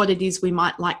on what it is we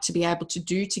might like to be able to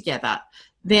do together.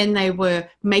 Then they were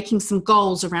making some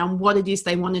goals around what it is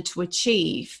they wanted to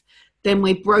achieve. Then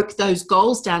we broke those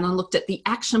goals down and looked at the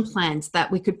action plans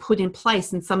that we could put in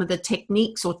place and some of the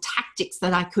techniques or tactics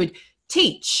that I could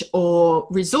teach or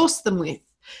resource them with.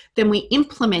 Then we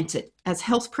implemented. As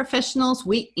health professionals,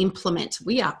 we implement.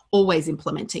 We are always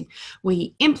implementing.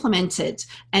 We implemented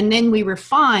and then we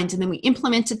refined and then we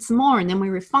implemented some more and then we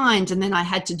refined and then I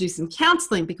had to do some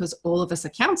counseling because all of us are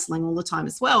counseling all the time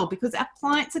as well because our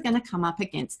clients are going to come up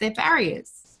against their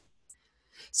barriers.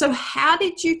 So how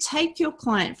did you take your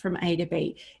client from A to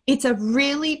B? It's a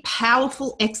really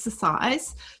powerful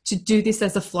exercise to do this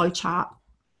as a flow chart,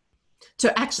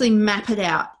 to actually map it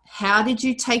out. How did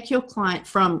you take your client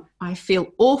from, I feel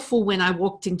awful when I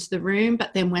walked into the room,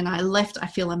 but then when I left, I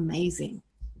feel amazing?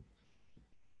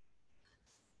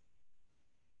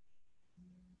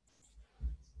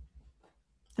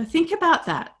 So think about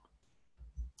that.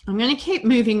 I'm going to keep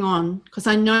moving on because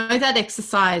I know that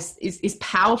exercise is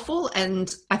powerful.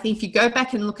 And I think if you go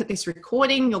back and look at this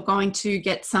recording, you're going to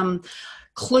get some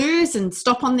clues and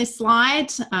stop on this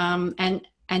slide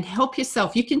and help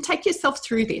yourself. You can take yourself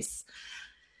through this.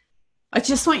 I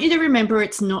just want you to remember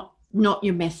it's not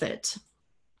your method.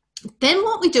 Then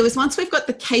what we do is, once we've got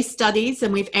the case studies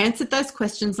and we've answered those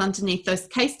questions underneath those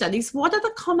case studies, what are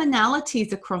the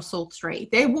commonalities across all three?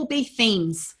 There will be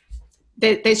themes.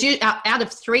 There's out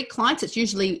of 3 clients, it's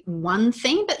usually one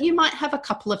theme, but you might have a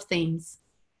couple of themes.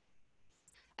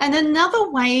 And another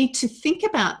way to think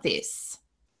about this,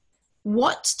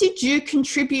 what did you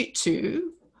contribute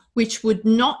to which would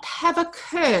not have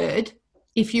occurred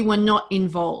if you were not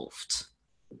involved?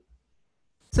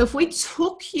 So if we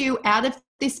took you out of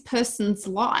this person's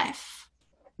life,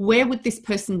 where would this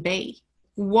person be?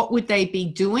 What would they be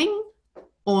doing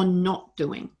or not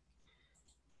doing?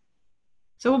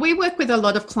 So we work with a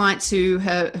lot of clients who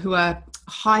are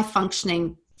high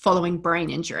functioning following brain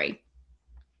injury.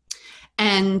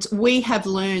 And we have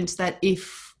learned that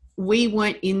if we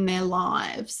weren't in their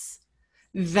lives,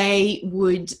 their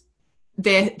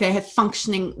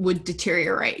functioning would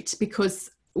deteriorate, because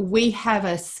we have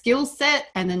a skill set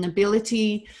and an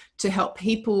ability to help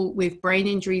people with brain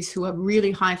injuries who are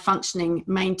really high functioning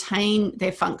maintain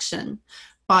their function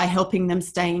by helping them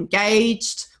stay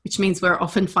engaged, which means we're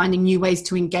often finding new ways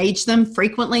to engage them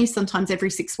frequently, sometimes every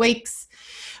 6 weeks.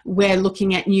 We're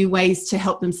looking at new ways to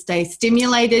help them stay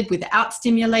stimulated without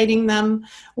stimulating them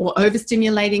or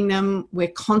overstimulating them.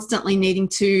 We're constantly needing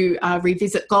to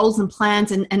revisit goals and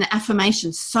plans and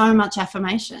affirmation, so much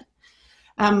affirmation.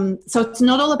 So it's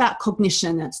not all about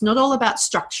cognition. It's not all about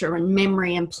structure and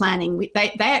memory and planning.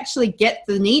 They actually get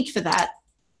the need for that.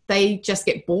 They just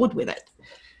get bored with it.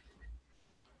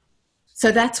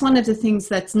 So that's one of the things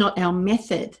that's not our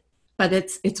method, but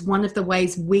it's one of the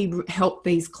ways we help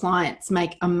these clients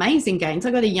make amazing gains.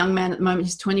 I've got a young man at the moment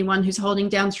who's 21 who's holding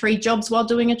down 3 jobs while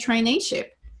doing a traineeship.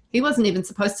 He wasn't even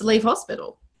supposed to leave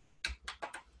hospital.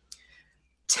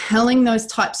 Telling those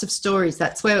types of stories,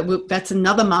 that's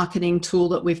another marketing tool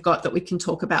that we've got that we can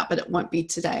talk about, but it won't be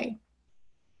today.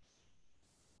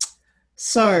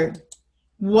 So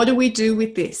what do we do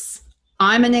with this?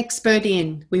 I'm an expert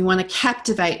in. We want to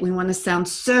captivate. We want to sound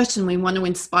certain. We want to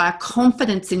inspire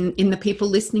confidence in the people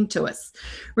listening to us.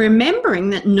 Remembering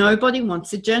that nobody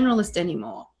wants a generalist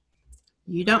anymore.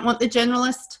 You don't want the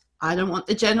generalist. I don't want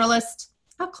the generalist.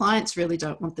 Our clients really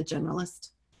don't want the generalist.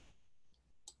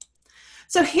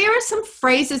 So here are some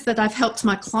phrases that I've helped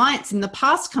my clients in the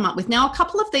past come up with. Now, a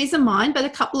couple of these are mine, but a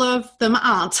couple of them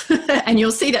aren't. And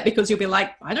you'll see that because you'll be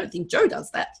like, I don't think Jo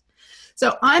does that.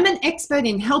 So I'm an expert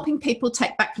in helping people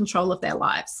take back control of their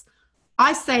lives.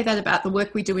 I say that about the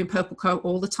work we do in Purple Co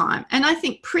all the time. And I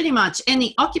think pretty much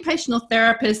any occupational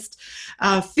therapist,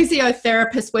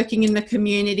 physiotherapist working in the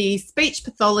community, speech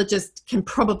pathologist can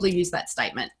probably use that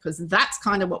statement, because that's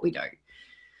kind of what we do.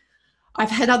 I've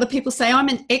had other people say I'm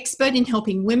an expert in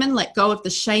helping women let go of the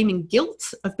shame and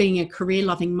guilt of being a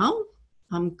career-loving mum.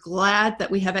 I'm glad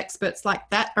that we have experts like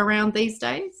that around these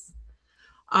days.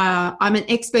 I'm an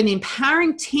expert in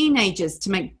empowering teenagers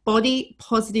to make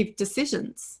body-positive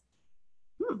decisions.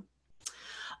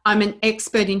 I'm an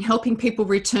expert in helping people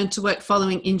return to work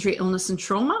following injury, illness, and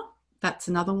trauma. That's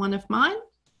another one of mine.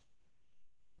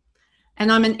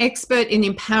 And I'm an expert in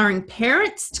empowering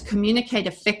parents to communicate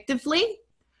effectively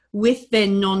with their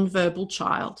non-verbal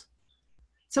child.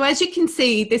 So as you can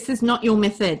see, this is not your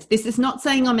method. This is not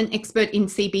saying I'm an expert in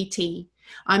CBT.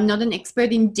 I'm not an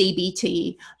expert in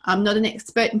DBT. I'm not an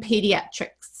expert in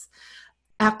pediatrics.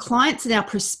 Our clients and our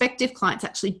prospective clients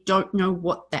actually don't know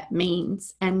what that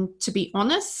means. And to be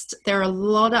honest, there are a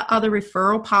lot of other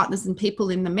referral partners and people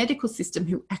in the medical system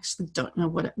who actually don't know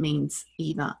what it means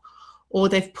either. Or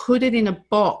they've put it in a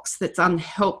box that's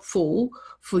unhelpful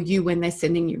for you when they're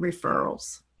sending you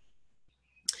referrals.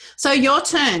 So your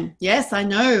turn. Yes, I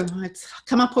know. It's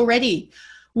come up already.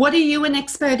 What are you an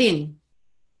expert in?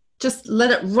 Just let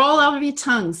it roll out of your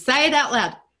tongue. Say it out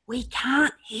loud. We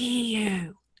can't hear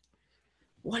you.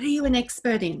 What are you an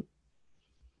expert in?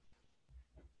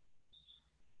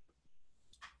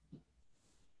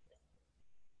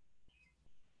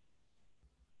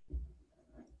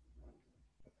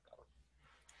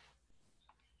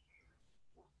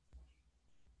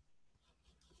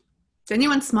 Is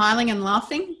anyone smiling and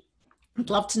laughing? I'd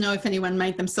love to know if anyone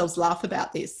made themselves laugh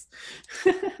about this.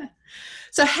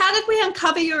 So how did we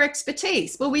uncover your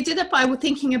expertise? Well, we did it by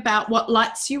thinking about what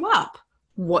lights you up.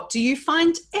 What do you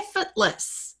find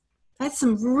effortless? That's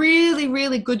some really,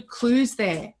 really good clues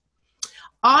there.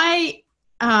 I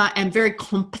am very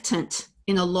competent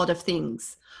in a lot of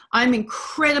things. I'm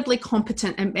incredibly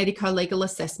competent at medico-legal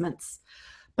assessments,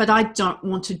 but I don't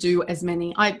want to do as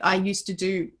many. I used to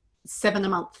do 7 a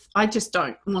month. I just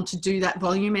don't want to do that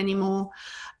volume anymore.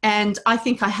 And I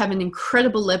think I have an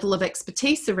incredible level of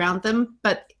expertise around them,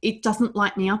 but it doesn't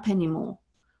light me up anymore.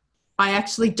 I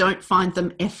actually don't find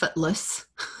them effortless.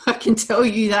 I can tell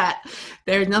you that.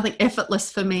 There is nothing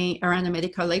effortless for me around a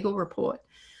medico-legal report.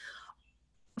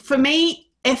 For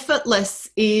me, effortless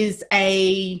is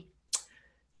a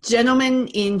gentleman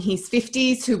in his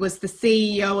 50s who was the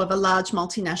CEO of a large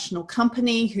multinational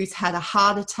company who's had a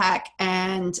heart attack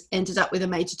and ended up with a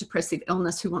major depressive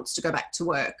illness who wants to go back to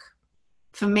work.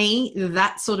 For me,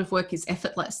 that sort of work is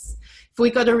effortless. If we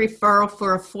got a referral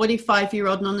for a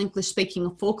 45-year-old non-English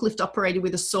speaking forklift operator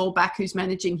with a sore back who's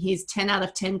managing his 10 out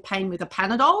of 10 pain with a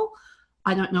Panadol,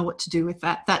 I don't know what to do with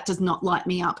that. That does not light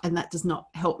me up, and that does not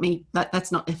help me.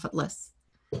 That's not effortless.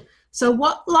 So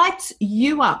what lights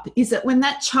you up is it when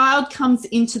that child comes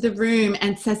into the room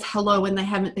and says hello when they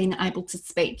haven't been able to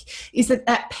speak? Is it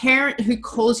that parent who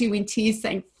calls you in tears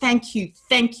saying, thank you,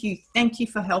 thank you, thank you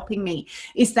for helping me?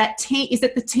 Is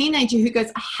it the teenager who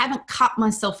goes, I haven't cut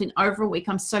myself in over a week,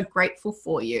 I'm so grateful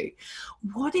for you?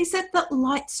 What is it that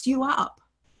lights you up?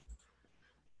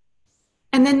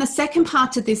 And then the second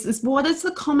part to this is what is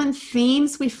the common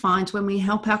themes we find when we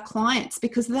help our clients?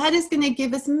 Because that is going to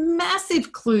give us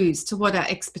massive clues to what our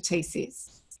expertise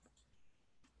is.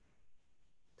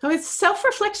 So it's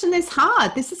self-reflection is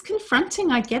hard. This is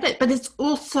confronting, I get it, but it's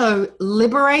also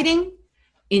liberating,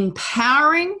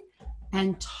 empowering,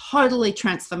 and totally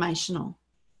transformational.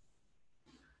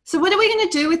 So what are we going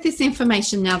to do with this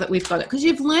information now that we've got it? Because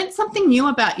you've learned something new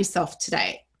about yourself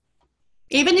today.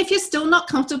 Even if you're still not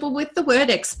comfortable with the word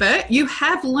expert, you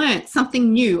have learned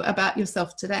something new about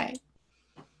yourself today.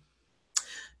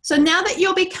 So now that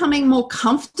you're becoming more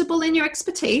comfortable in your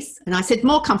expertise, and I said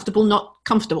more comfortable, not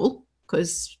comfortable,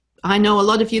 because I know a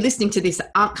lot of you listening to this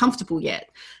aren't comfortable yet.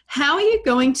 How are you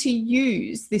going to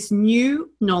use this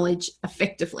new knowledge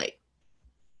effectively?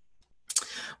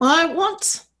 Well, I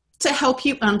want to help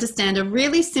you understand a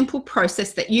really simple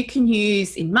process that you can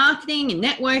use in marketing, in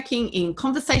networking, in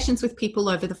conversations with people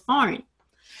over the phone.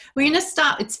 We're going to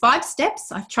start, it's 5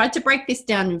 steps. I've tried to break this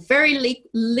down in very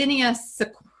linear,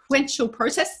 sequential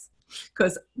process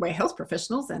because we're health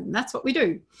professionals and that's what we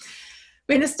do.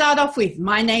 We're going to start off with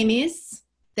my name is,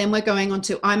 then we're going on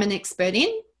to I'm an expert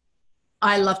in,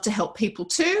 I love to help people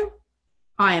too,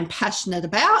 I am passionate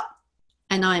about,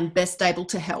 and I am best able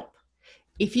to help.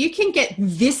 If you can get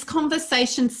this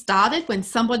conversation started when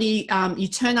somebody, you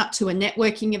turn up to a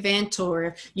networking event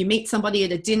or you meet somebody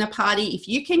at a dinner party, if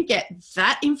you can get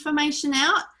that information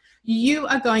out, you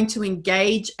are going to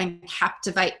engage and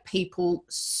captivate people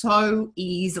so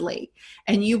easily.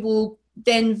 And you will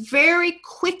then very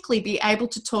quickly be able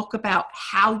to talk about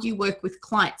how you work with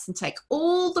clients and take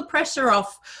all the pressure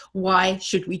off. Why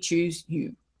should we choose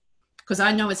you? Because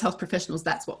I know as health professionals,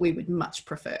 that's what we would much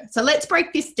prefer. So let's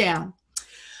break this down.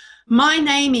 My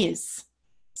name is,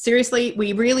 seriously,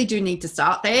 we really do need to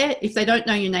start there. If they don't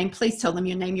know your name, please tell them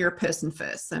your name. You're a person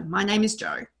first. So my name is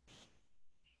Jo.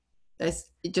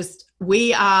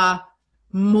 We are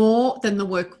more than the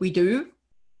work we do.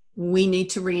 We need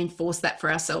to reinforce that for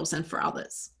ourselves and for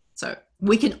others. So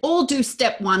we can all do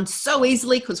step 1 so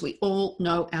easily because we all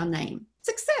know our name.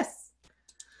 Success.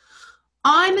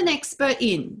 I'm an expert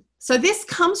in. So this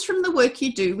comes from the work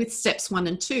you do with steps 1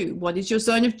 and 2. What is your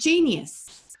zone of genius?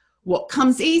 What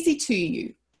comes easy to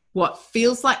you? What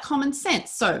feels like common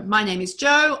sense? So my name is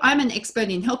Jo. I'm an expert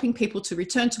in helping people to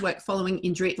return to work following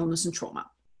injury, illness, and trauma.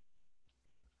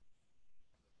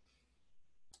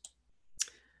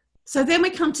 So then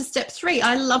we come to step 3.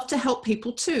 I love to help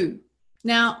people too.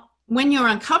 Now, when you're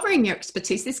uncovering your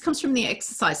expertise, this comes from the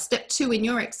exercise, step 2 in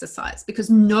your exercise,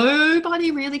 because nobody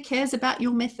really cares about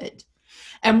your method.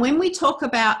 And when we talk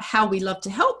about how we love to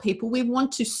help people, we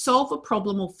want to solve a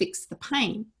problem or fix the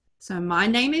pain. So my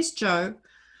name is Jo.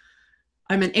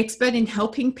 I'm an expert in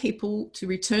helping people to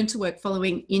return to work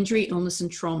following injury, illness,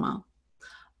 and trauma.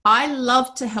 I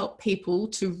love to help people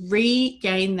to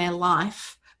regain their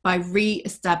life by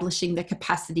re-establishing their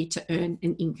capacity to earn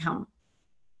an income.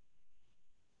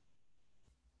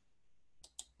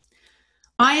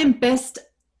 I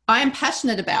am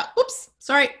passionate about,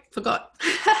 forgot.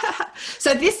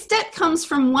 So this step comes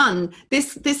from 1.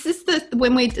 This is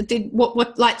when we did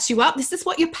what lights you up. This is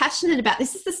what you're passionate about.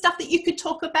 This is the stuff that you could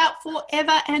talk about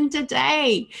forever and a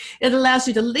day. It allows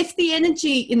you to lift the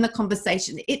energy in the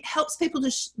conversation. It helps people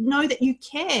to know that you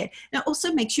care. And it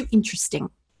also makes you interesting.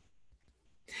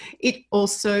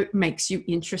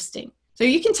 So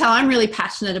you can tell I'm really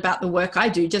passionate about the work I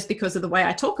do just because of the way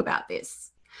I talk about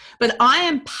this. But I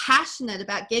am passionate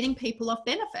about getting people off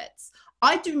benefits.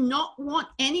 I do not want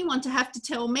anyone to have to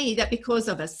tell me that because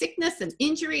of a sickness, an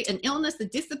injury, an illness, a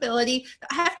disability, that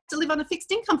I have to live on a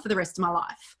fixed income for the rest of my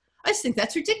life. I just think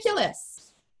that's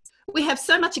ridiculous. We have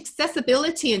so much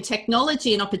accessibility and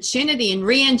technology and opportunity and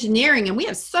re-engineering, and we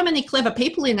have so many clever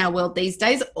people in our world these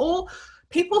days. All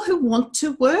people who want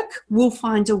to work will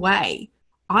find a way.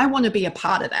 I want to be a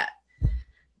part of that.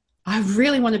 I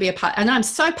really want to be a part, and I'm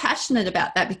so passionate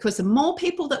about that, because the more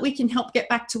people that we can help get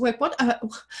back to work,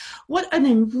 what an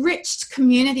enriched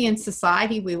community and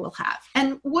society we will have.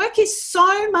 And work is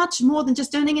so much more than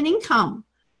just earning an income.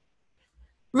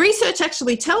 Research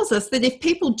actually tells us that if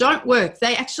people don't work,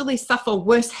 they actually suffer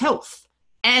worse health.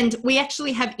 And we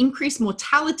actually have increased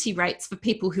mortality rates for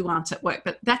people who aren't at work.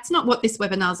 But that's not what this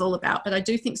webinar is all about. But I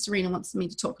do think Serena wants me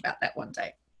to talk about that one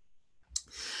day.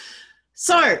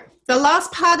 So the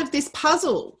last part of this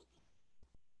puzzle,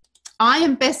 I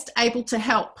am best able to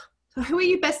help. So who are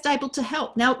you best able to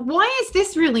help? Now, why is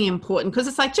this really important? Because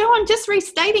it's like, Jo, I'm just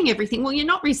restating everything. Well, you're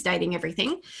not restating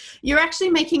everything. You're actually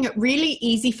making it really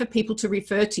easy for people to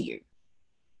refer to you.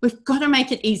 We've got to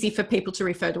make it easy for people to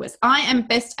refer to us. I am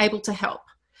best able to help.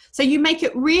 So you make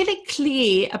it really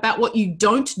clear about what you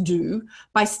don't do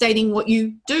by stating what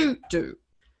you do do.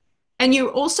 And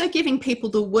you're also giving people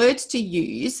the words to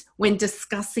use when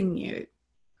discussing you.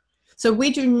 So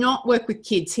we do not work with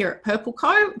kids here at Purple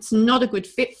Co. It's not a good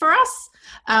fit for us.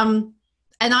 And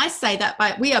I say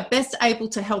that we are best able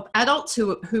to help adults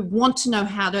who want to know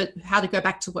how to go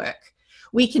back to work.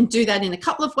 We can do that in a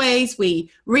couple of ways. We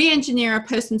re-engineer a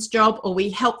person's job, or we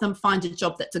help them find a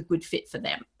job that's a good fit for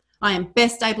them. I am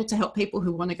best able to help people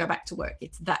who want to go back to work.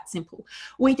 It's that simple.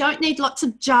 We don't need lots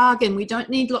of jargon. We don't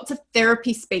need lots of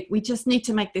therapy speak. We just need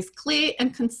to make this clear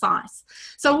and concise.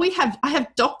 So I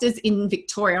have doctors in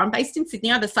Victoria. I'm based in Sydney.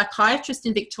 I have a psychiatrist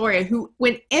in Victoria who,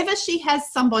 whenever she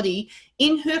has somebody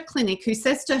in her clinic who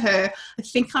says to her, I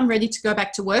think I'm ready to go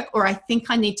back to work, or I think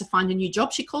I need to find a new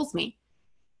job, she calls me.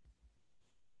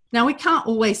 Now, we can't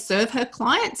always serve her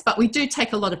clients, but we do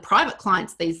take a lot of private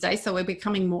clients these days, so we're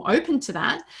becoming more open to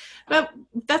that. But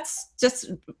that's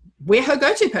just, we're her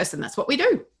go-to person. That's what we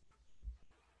do.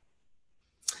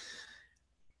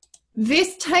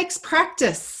 This takes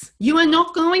practice. You are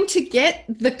not going to get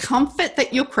the comfort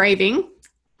that you're craving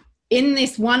in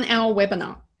this 1 hour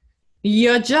webinar.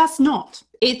 You're just not.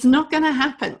 It's not going to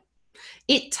happen.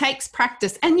 It takes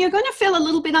practice, and you're going to feel a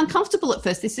little bit uncomfortable at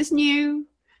first. This is new.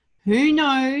 Who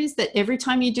knows that every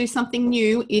time you do something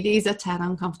new, it is a tad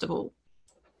uncomfortable.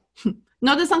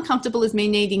 Not as uncomfortable as me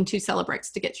needing 2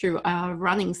 Celebrex to get through a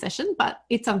running session, but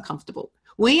it's uncomfortable.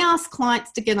 We ask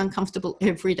clients to get uncomfortable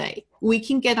every day. We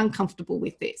can get uncomfortable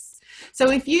with this.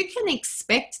 So if you can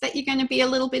expect that you're going to be a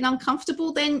little bit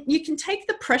uncomfortable, then you can take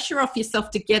the pressure off yourself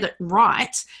to get it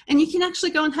right, and you can actually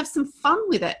go and have some fun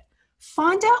with it.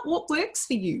 Find out what works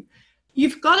for you.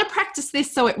 You've got to practice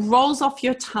this so it rolls off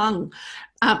your tongue.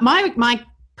 My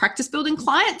practice building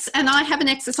clients and I have an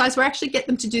exercise where I actually get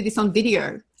them to do this on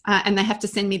video, and they have to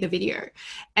send me the video.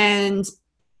 And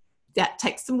that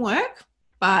takes some work,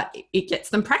 but it gets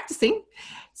them practicing.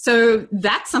 So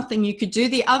that's something you could do.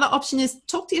 The other option is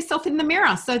talk to yourself in the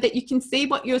mirror so that you can see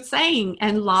what you're saying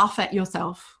and laugh at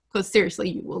yourself, because seriously,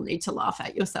 you will need to laugh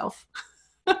at yourself.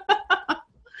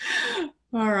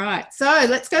 All right, so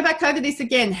let's go back over this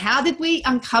again. How did we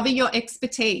uncover your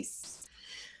expertise?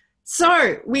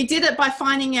 So we did it by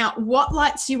finding out what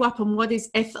lights you up and what is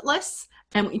effortless.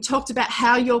 And we talked about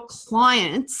how your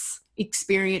clients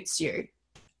experience you.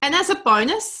 And as a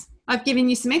bonus, I've given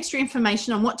you some extra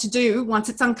information on what to do once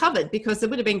it's uncovered, because it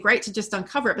would have been great to just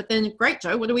uncover it, but then great,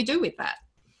 Jo, what do we do with that?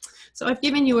 So I've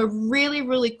given you a really,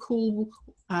 really cool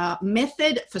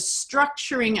method for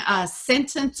structuring a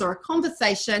sentence or a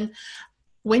conversation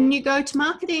when you go to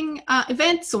marketing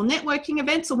events or networking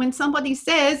events, or when somebody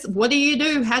says, what do you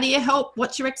do? How do you help?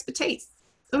 What's your expertise?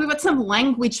 So we've got some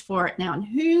language for it now, and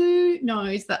who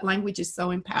knows that language is so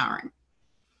empowering.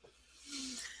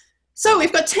 So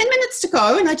we've got 10 minutes to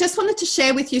go, and I just wanted to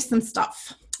share with you some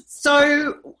stuff.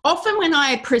 So often when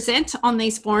I present on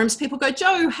these forums, people go,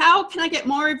 Jo, how can I get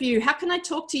more of you? How can I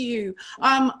talk to you?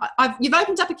 You've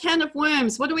opened up a can of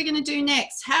worms. What are we going to do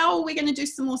next? How are we going to do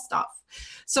some more stuff?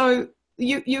 So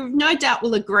you no doubt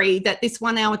will agree that this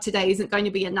 1 hour today isn't going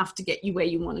to be enough to get you where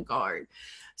you want to go.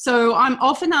 So I'm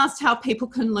often asked how people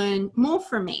can learn more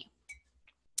from me.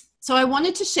 So I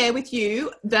wanted to share with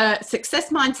you the Success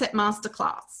Mindset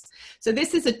Masterclass. So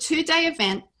this is a 2-day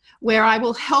event where I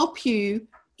will help you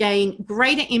gain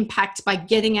greater impact by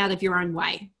getting out of your own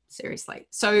way. Seriously.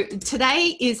 So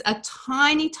today is a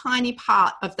tiny, tiny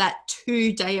part of that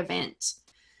 2-day event.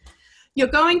 You're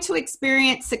going to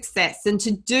experience success. And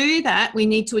to do that, we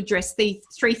need to address the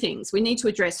 3 things. We need to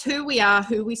address who we are,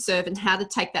 who we serve, and how to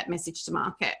take that message to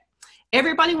market.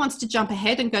 Everybody wants to jump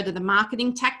ahead and go to the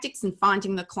marketing tactics and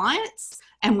finding the clients.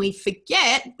 And we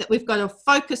forget that we've got to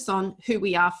focus on who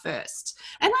we are first.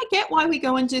 And I get why we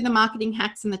go and do the marketing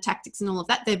hacks and the tactics and all of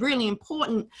that. They're really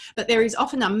important, but there is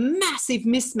often a massive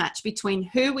mismatch between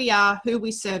who we are, who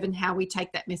we serve, and how we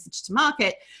take that message to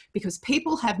market, because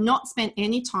people have not spent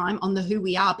any time on the who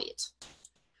we are bit.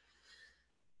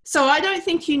 So I don't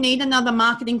think you need another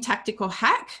marketing tactic or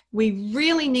hack. We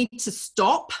really need to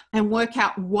stop and work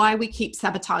out why we keep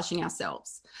sabotaging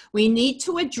ourselves. We need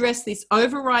to address this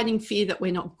overriding fear that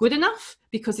we're not good enough,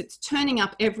 because it's turning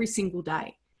up every single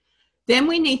day. Then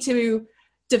we need to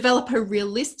develop a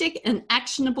realistic and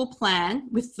actionable plan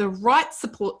with the right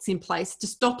supports in place to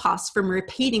stop us from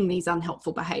repeating these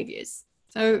unhelpful behaviors.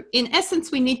 So in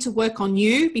essence, we need to work on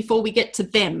you before we get to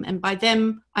them. And by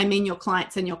them, I mean your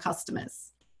clients and your customers.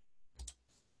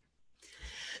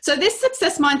 So this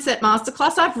Success Mindset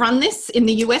Masterclass, I've run this in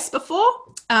the US before,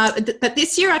 but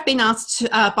this year I've been asked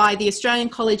by the Australian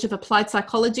College of Applied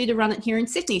Psychology to run it here in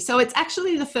Sydney. So it's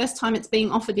actually the first time it's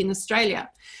being offered in Australia.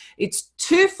 It's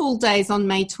 2 full days on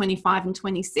May 25 and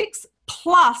 26,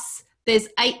 plus there's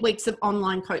 8 weeks of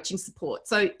online coaching support.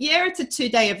 So yeah, it's a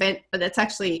 2-day event, but it's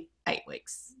actually 8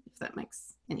 weeks, if that makes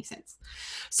any sense.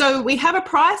 So we have a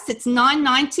price. It's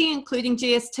 $9.90 including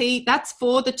GST. That's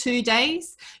for the 2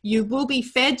 days. You will be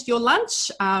fed your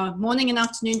lunch, morning and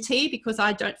afternoon tea, because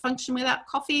I don't function without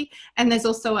coffee. And there's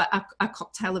also a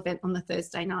cocktail event on the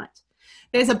Thursday night.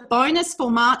 There's a bonus for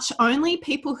March only.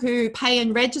 People who pay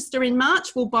and register in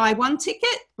March will buy 1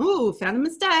 ticket. Ooh, found a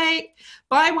mistake.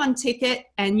 Buy 1 ticket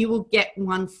and you will get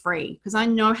 1 free, because I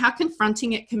know how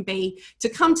confronting it can be to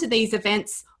come to these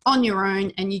events on your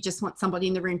own and you just want somebody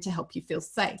in the room to help you feel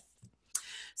safe.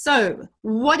 So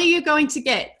what are you going to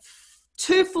get?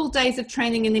 2 full days of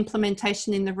training and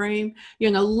implementation in the room.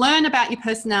 You're going to learn about your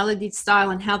personality style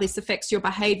and how this affects your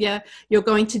behavior. You're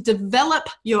going to develop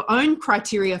your own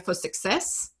criteria for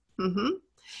success.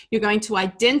 You're going to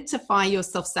identify your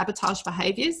self-sabotage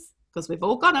behaviors, because we've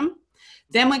all got them.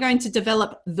 Then we're going to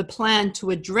develop the plan to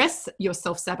address your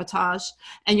self-sabotage,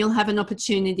 and you'll have an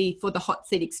opportunity for the hot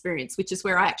seat experience, which is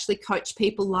where I actually coach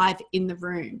people live in the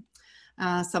room.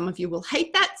 Some of you will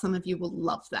hate that. Some of you will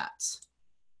love that.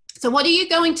 So what are you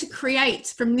going to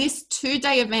create from this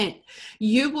 2-day event?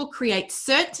 You will create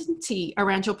certainty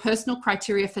around your personal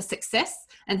criteria for success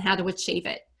and how to achieve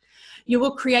it. You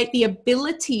will create the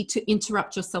ability to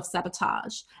interrupt your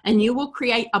self-sabotage, and you will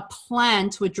create a plan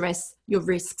to address your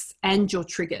risks and your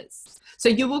triggers. So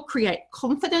you will create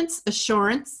confidence,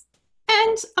 assurance,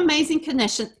 and amazing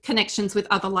connections with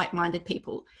other like-minded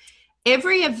people.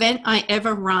 Every event I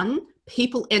ever run,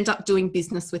 people end up doing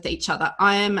business with each other.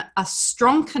 I am a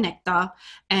strong connector,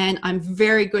 and I'm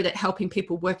very good at helping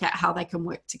people work out how they can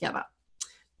work together.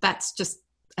 That's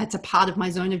a part of my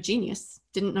zone of genius.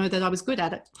 Didn't know that I was good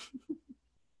at it.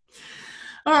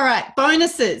 All right,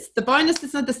 bonuses. The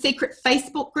bonuses are the secret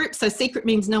Facebook group. So secret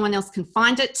means no one else can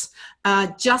find it,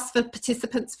 just for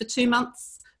participants for 2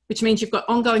 months, which means you've got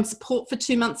ongoing support for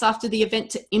 2 months after the event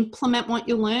to implement what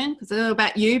you learn. Because I don't know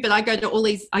about you, but I go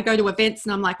to events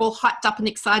and I'm like all hyped up and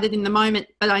excited in the moment,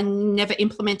 but I never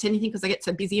implement anything because I get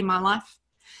so busy in my life.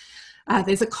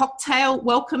 There's a cocktail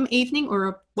welcome evening, or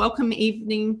a welcome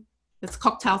evening that's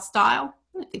cocktail style.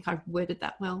 I don't think I worded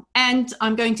that well. And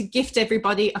I'm going to gift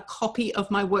everybody a copy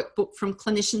of my workbook, From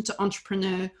Clinician to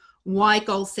Entrepreneur, Why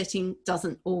Goal Setting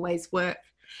Doesn't Always Work.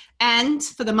 And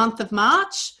for the month of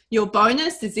March, your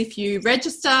bonus is if you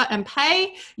register and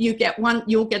pay, you'll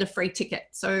get a free ticket.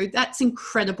 So that's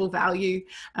incredible value.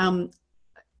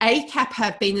 ACAP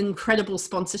have been an incredible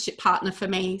sponsorship partner for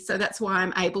me. So that's why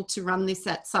I'm able to run this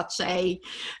at such a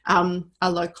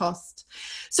low cost.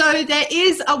 So there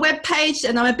is a web page,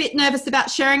 and I'm a bit nervous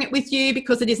about sharing it with you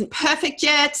because it isn't perfect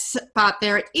yet, but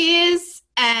there it is.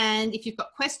 And if you've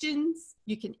got questions,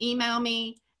 you can email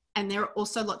me. And there are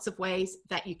also lots of ways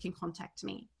that you can contact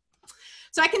me.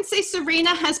 So I can see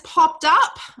Serena has popped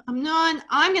up. I'm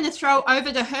going to throw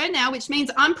over to her now, which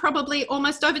means I'm probably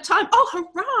almost over time. Oh,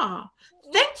 hurrah.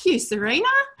 Thank you, Serena.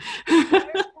 No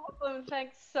problem.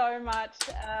 Thanks so much.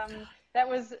 That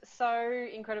was so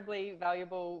incredibly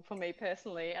valuable for me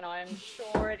personally, and I'm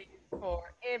sure it is for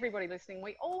everybody listening.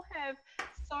 We all have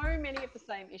so many of the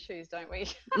same issues, don't we?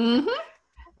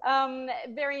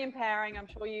 Very empowering. I'm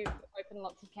sure you've opened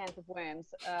lots of cans of worms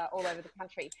all over the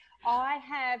country. I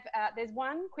have, there's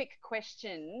one quick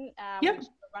question, which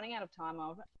we're running out of time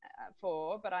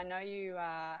but I know you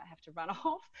have to run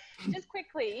off. Just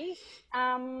quickly,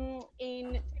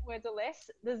 in 2 words or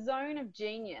less, the zone of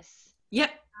genius.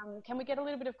 Yep. Can we get a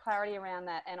little bit of clarity around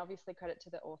that, and obviously credit to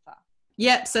the author?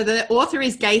 Yep. So the author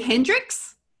is Gay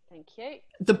Hendricks. Thank you.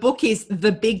 The book is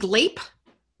The Big Leap.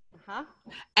 Uh-huh.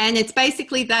 And it's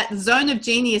basically that zone of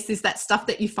genius is that stuff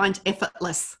that you find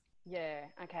effortless. Yeah,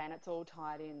 okay, and it's all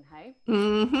tied in, hey?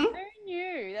 Mm-hmm. Who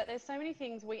knew that there's so many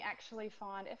things we actually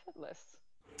find effortless?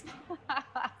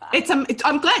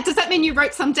 I'm glad. Does that mean you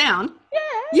wrote some down? Yeah.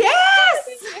 Yes.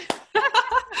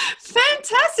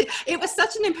 Fantastic. It was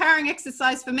such an empowering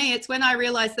exercise for me. It's when I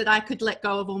realized that I could let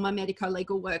go of all my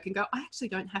medico-legal work and go, I actually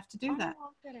don't have to do I that. don't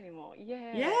like that anymore.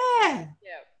 Yeah. Yeah.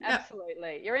 Yeah, Yep.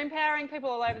 absolutely. You're empowering people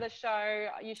all over the show.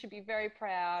 You should be very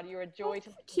proud. You're a joy to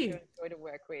listen to and a joy to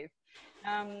work with.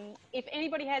 If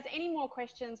anybody has any more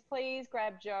questions, please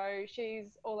grab Jo.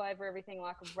 She's all over everything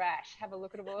like a rash. Have a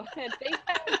look at all her details.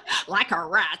 Like a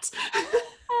rat.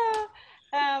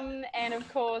 And of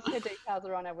course, her details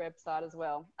are on our website as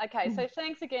well. Okay, so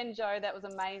thanks again, Jo. That was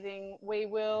amazing. We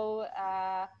will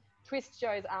twist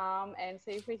Jo's arm and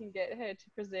see if we can get her to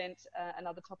present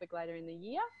another topic later in the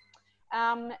year.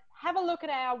 Have a look at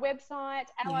our website,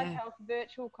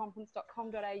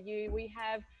 alliedhealthvirtualconference.com.au. We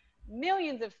have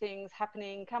millions of things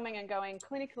happening, coming and going,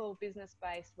 clinical,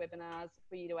 business-based webinars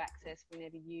for you to access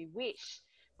whenever you wish.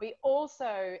 We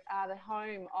also are the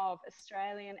home of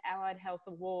Australian Allied Health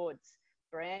Awards.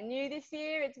 Brand new this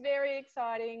year. It's very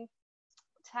exciting.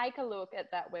 Take a look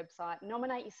at that website.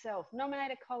 Nominate yourself.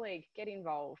 Nominate a colleague. Get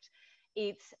involved.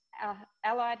 It's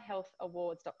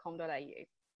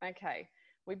alliedhealthawards.com.au. Okay,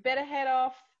 we better head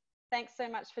off. Thanks so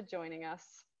much for joining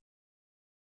us.